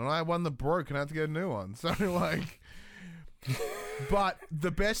have one, and I one that broke, and I have to get a new one. So, like... But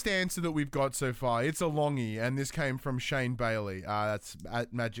the best answer that we've got so far, it's a longie, and this came from Shane Bailey. That's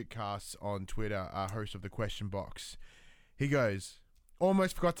at MagicCast on Twitter, host of the Question Box. He goes...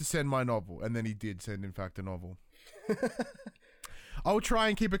 Almost forgot to send my novel, and then he did send, in fact, a novel. I'll try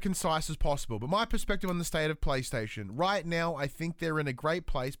and keep it concise as possible, but my perspective on the state of PlayStation. Right now, I think they're in a great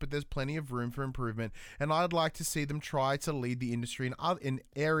place, but there's plenty of room for improvement, and I'd like to see them try to lead the industry in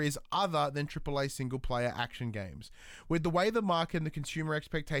areas other than AAA single-player action games. With the way the market and the consumer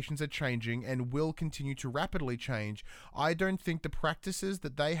expectations are changing and will continue to rapidly change, I don't think the practices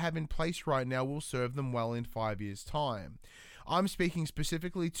that they have in place right now will serve them well in 5 years' time. I'm speaking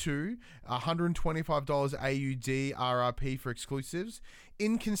specifically to $125 AUD RRP for exclusives,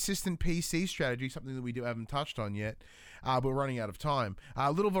 inconsistent PC strategy, something that we haven't touched on yet, but we're running out of time.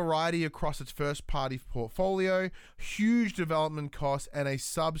 Little variety across its first-party portfolio, huge development costs, and a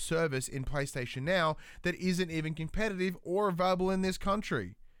sub-service in PlayStation Now that isn't even competitive or available in this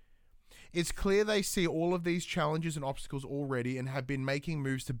country. It's clear they see all of these challenges and obstacles already and have been making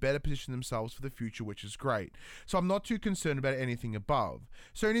moves to better position themselves for the future, which is great. So I'm not too concerned about anything above.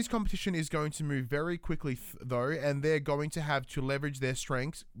 Sony's competition is going to move very quickly though, and they're going to have to leverage their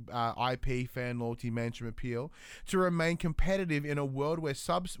strengths, IP, fan loyalty, mainstream appeal, to remain competitive in a world where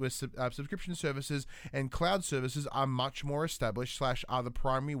subscription services and cloud services are much more established / are the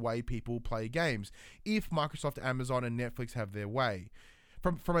primary way people play games, if Microsoft, Amazon, and Netflix have their way.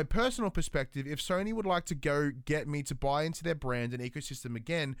 From a personal perspective, if Sony would like to go get me to buy into their brand and ecosystem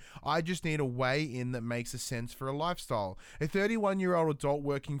again, I just need a way in that makes a sense for a lifestyle. A 31-year-old adult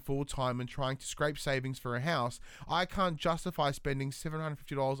working full-time and trying to scrape savings for a house, I can't justify spending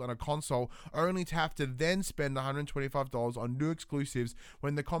 $750 on a console only to have to then spend $125 on new exclusives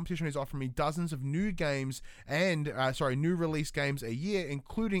when the competition is offering me dozens of new games and, new release games a year,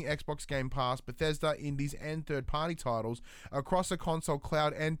 including Xbox Game Pass, Bethesda, indies, and third-party titles across a console,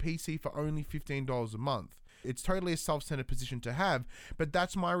 cloud, and PC for only $15 a month. It's totally a self-centered position to have, but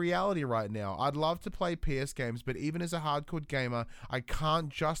that's my reality right now. I'd love to play PS games, but even as a hardcore gamer, I can't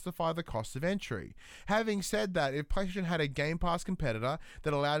justify the cost of entry. Having said that, if PlayStation had a Game Pass competitor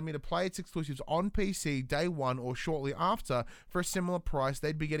that allowed me to play its exclusives on PC day one or shortly after for a similar price,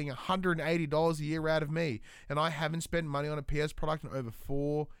 they'd be getting $180 a year out of me, and I haven't spent money on a PS product in over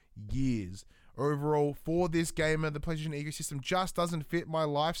 4 years. Overall, for this gamer, the PlayStation ecosystem just doesn't fit my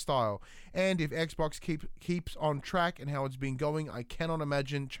lifestyle. And if Xbox keeps on track and how it's been going, I cannot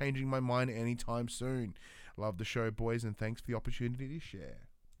imagine changing my mind anytime soon. Love the show, boys, and thanks for the opportunity to share.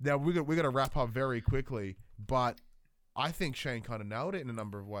 Now, we're going to wrap up very quickly, but I think Shane kind of nailed it in a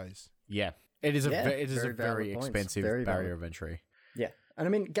number of ways. Yeah. It is a very expensive barrier of entry. Yeah. And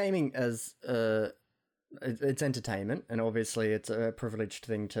I mean, gaming as it's entertainment, and obviously it's a privileged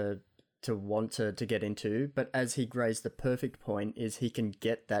thing to want to get into, but as he raised the perfect point is he can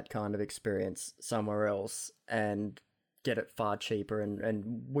get that kind of experience somewhere else and get it far cheaper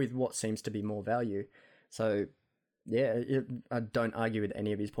and with what seems to be more value. So yeah, I don't argue with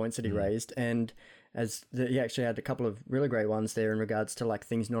any of his points that he raised, and he actually had a couple of really great ones there in regards to like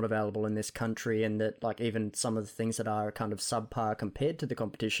things not available in this country, and that like even some of the things that are kind of subpar compared to the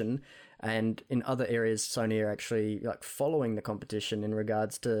competition, and in other areas Sony are actually like following the competition in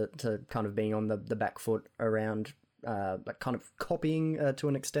regards to kind of being on the back foot around like kind of copying to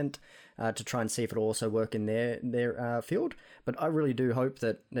an extent to try and see if it'll also work in their field. But I really do hope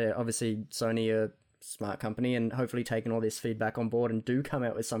that obviously Sony are smart company and hopefully taking all this feedback on board and do come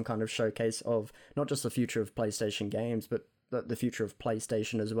out with some kind of showcase of not just the future of PlayStation games, but the future of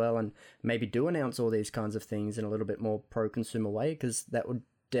PlayStation as well, and maybe do announce all these kinds of things in a little bit more pro-consumer way, because that would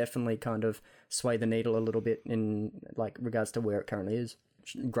definitely kind of sway the needle a little bit in like regards to where it currently is.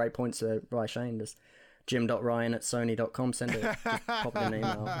 Great points by Shane. Just jim.ryan@sony.com, send it, just pop it in an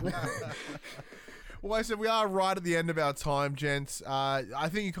email. Well, I said we are right at the end of our time, gents. I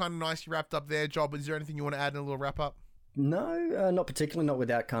think you kind of nicely wrapped up there, Job. Is there anything you want to add in a little wrap up? No, not particularly, not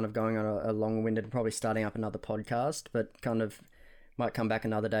without kind of going on a long-winded, probably starting up another podcast, but kind of might come back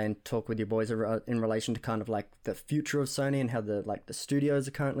another day and talk with you boys in relation to kind of like the future of Sony and how the studios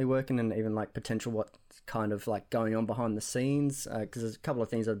are currently working, and even like potential what's kind of like going on behind the scenes, because there's a couple of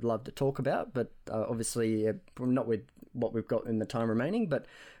things I'd love to talk about, but obviously not with what we've got in the time remaining. But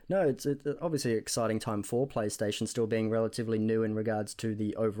no, it's obviously an exciting time for PlayStation, still being relatively new in regards to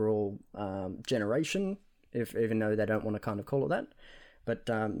the overall generation, even though they don't want to kind of call it that. But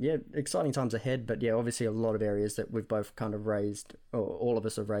yeah, exciting times ahead. But yeah, obviously a lot of areas that we've both kind of raised, or all of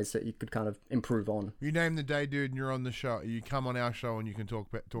us have raised, that you could kind of improve on. You name the day, dude, and you're on the show. You come on our show and you can talk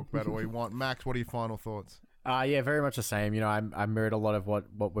about it all you want. Max, what are your final thoughts? Yeah, very much the same. You know, I mirrored a lot of what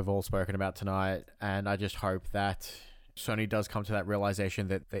we've all spoken about tonight, and I just hope that Sony does come to that realization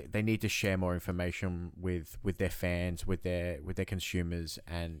that they need to share more information with their fans, with their consumers,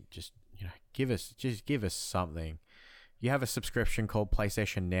 and just give us something. You have a subscription called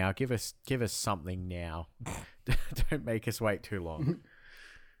PlayStation Now. Give us something now. Don't make us wait too long.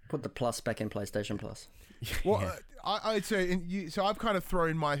 Put the plus back in PlayStation Plus. Well, I'd say, so I've kind of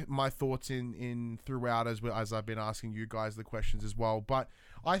thrown my thoughts in throughout as I've been asking you guys the questions as well. But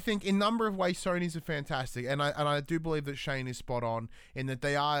I think in a number of ways, Sony's are fantastic, and I do believe that Shane is spot on in that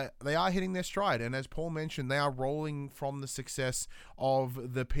they are hitting their stride. And as Paul mentioned, they are rolling from the success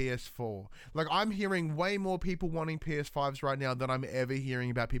of the PS4. Like, I'm hearing way more people wanting PS5s right now than I'm ever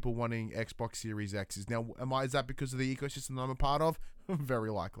hearing about people wanting Xbox Series X's. Now, is that because of the ecosystem that I'm a part of? Very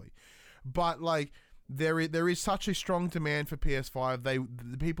likely, but like. There is such a strong demand for PS5.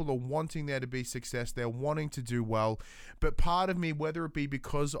 The people are wanting there to be success. They're wanting to do well. But part of me, whether it be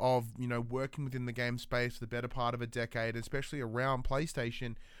because of, working within the game space for the better part of a decade, especially around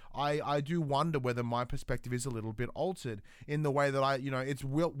PlayStation, I do wonder whether my perspective is a little bit altered in the way that it's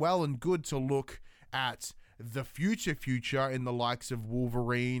well and good to look at the future in the likes of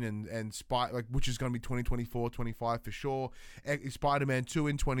Wolverine and which is going to be 2024, 25 for sure. Spider-Man 2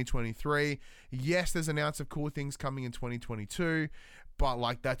 in 2023. Yes, there's announced of cool things coming in 2022, but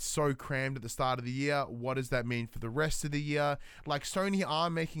like that's so crammed at the start of the year. What does that mean for the rest of the year? Like, Sony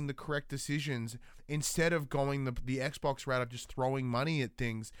are making the correct decisions instead of going the Xbox route of just throwing money at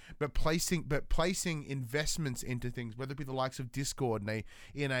things, but placing investments into things, whether it be the likes of Discord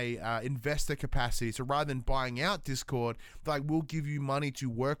in a investor capacity. So rather than buying out Discord, like, we'll give you money to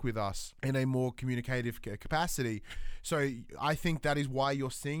work with us in a more communicative capacity. So I think that is why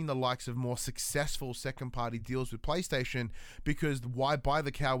you're seeing the likes of more successful second-party deals with PlayStation, because why buy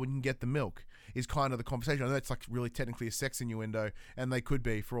the cow when you can get the milk is kind of the conversation. I know it's like really technically a sex innuendo, and they could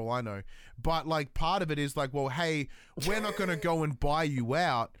be for all I know. But like, part of it is like, well, hey, we're not going to go and buy you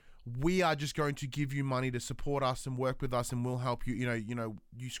out. We are just going to give you money to support us and work with us, and we'll help you.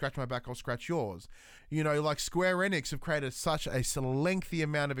 You scratch my back, I'll scratch yours. Like Square Enix have created such a lengthy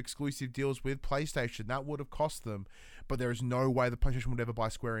amount of exclusive deals with PlayStation that would have cost them, but there is no way the PlayStation would ever buy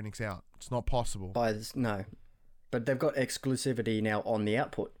Square Enix out. It's not possible. No. But they've got exclusivity now on the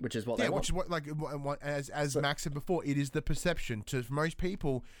output, which is what they want. Which is what, as Max said before, it is the perception. To most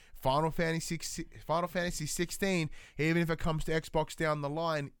people, Final Fantasy 16, even if it comes to Xbox down the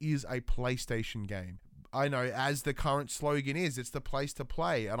line, is a PlayStation game. I know, as the current slogan is, it's the place to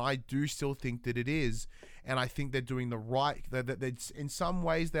play, and I do still think that it is. And I think they're doing the right. That in some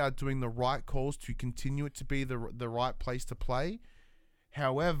ways, they are doing the right calls to continue it to be the right place to play.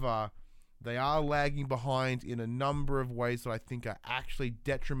 However, they are lagging behind in a number of ways that I think are actually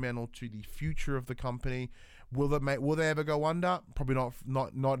detrimental to the future of the company. Will they ever go under? Probably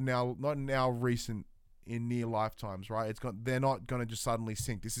not now. Not in our recent, in near lifetimes, right? They're not going to just suddenly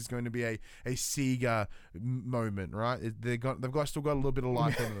sink. This is going to be a Sega moment, right? Still got a little bit of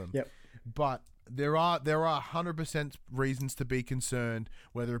life in them. Yep. But there are 100% reasons to be concerned,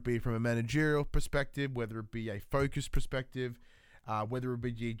 whether it be from a managerial perspective, whether it be a focus perspective. Whether it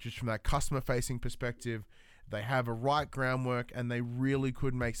be just from that customer-facing perspective. They have a right groundwork, and they really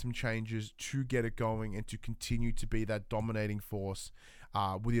could make some changes to get it going and to continue to be that dominating force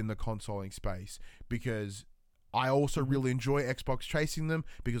within the consoling space. Because I also really enjoy Xbox chasing them,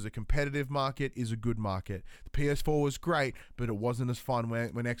 because the competitive market is a good market. The PS4 was great, but it wasn't as fun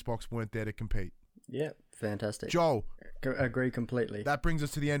when Xbox weren't there to compete. Yeah, fantastic. Joel. Agree completely. That brings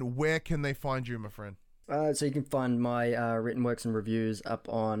us to the end. Where can they find you, my friend? So you can find my written works and reviews up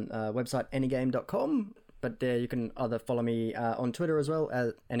on website anygame.com, but you can either follow me on Twitter as well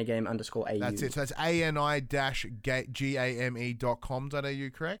as anygame_au. That's it. So that's ani-game.com.au,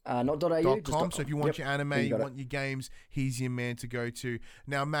 correct? Not .au, .com. just .com. So if you want your anime, you want your games, he's your man to go to.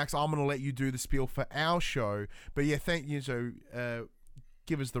 Now, Max, I'm going to let you do the spiel for our show, but yeah, thank you. So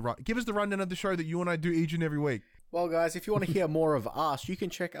give us the rundown of the show that you and I do each and every week. Well, guys, if you want to hear more of us, you can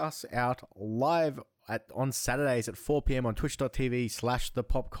check us out live on Saturdays at 4 p.m. on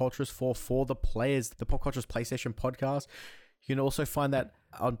twitch.tv/thepopculturist for the players, the Pop Culturist PlayStation podcast. You can also find that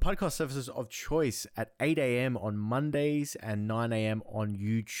on podcast services of choice at 8 a.m. on Mondays and 9 a.m. on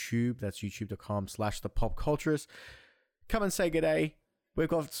YouTube. That's youtube.com/thepopculturist. Come and say good day. We've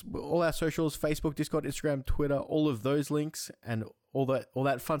got all our socials, Facebook, Discord, Instagram, Twitter, all of those links and all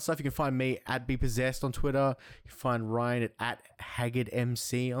that fun stuff. You can find me at BePossessed on Twitter. You can find Ryan at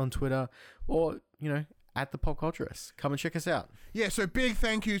HaggardMC on Twitter, or, at the Pop Culturist. Come and check us out. Yeah, so big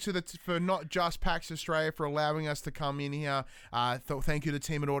thank you for not just PAX Australia for allowing us to come in here. Thank you to the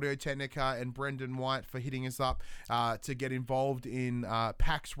team at Audio Technica and Brendan White for hitting us up to get involved in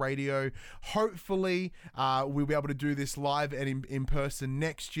PAX Radio. Hopefully, we'll be able to do this live and in person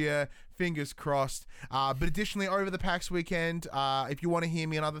next year. Fingers crossed. But additionally, over the PAX weekend, if you want to hear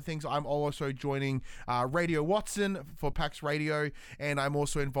me and other things, I'm also joining Radio Watson for PAX Radio, and I'm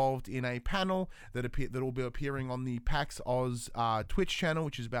also involved in a panel that will be appearing on the PAX Oz Twitch channel,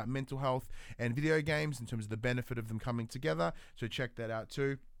 which is about mental health and video games in terms of the benefit of them coming together. So check that out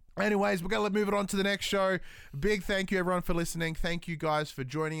too. Anyways, we're going to move it on to the next show. Big thank you, everyone, for listening. Thank you, guys, for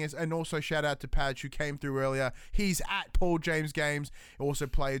joining us. And also, shout out to Padge, who came through earlier. He's at Paul James Games. Also,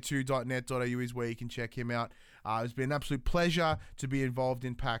 player2.net.au is where you can check him out. It's been an absolute pleasure to be involved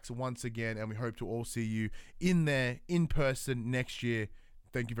in PAX once again, and we hope to all see you in there, in person, next year.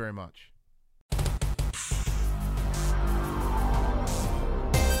 Thank you very much.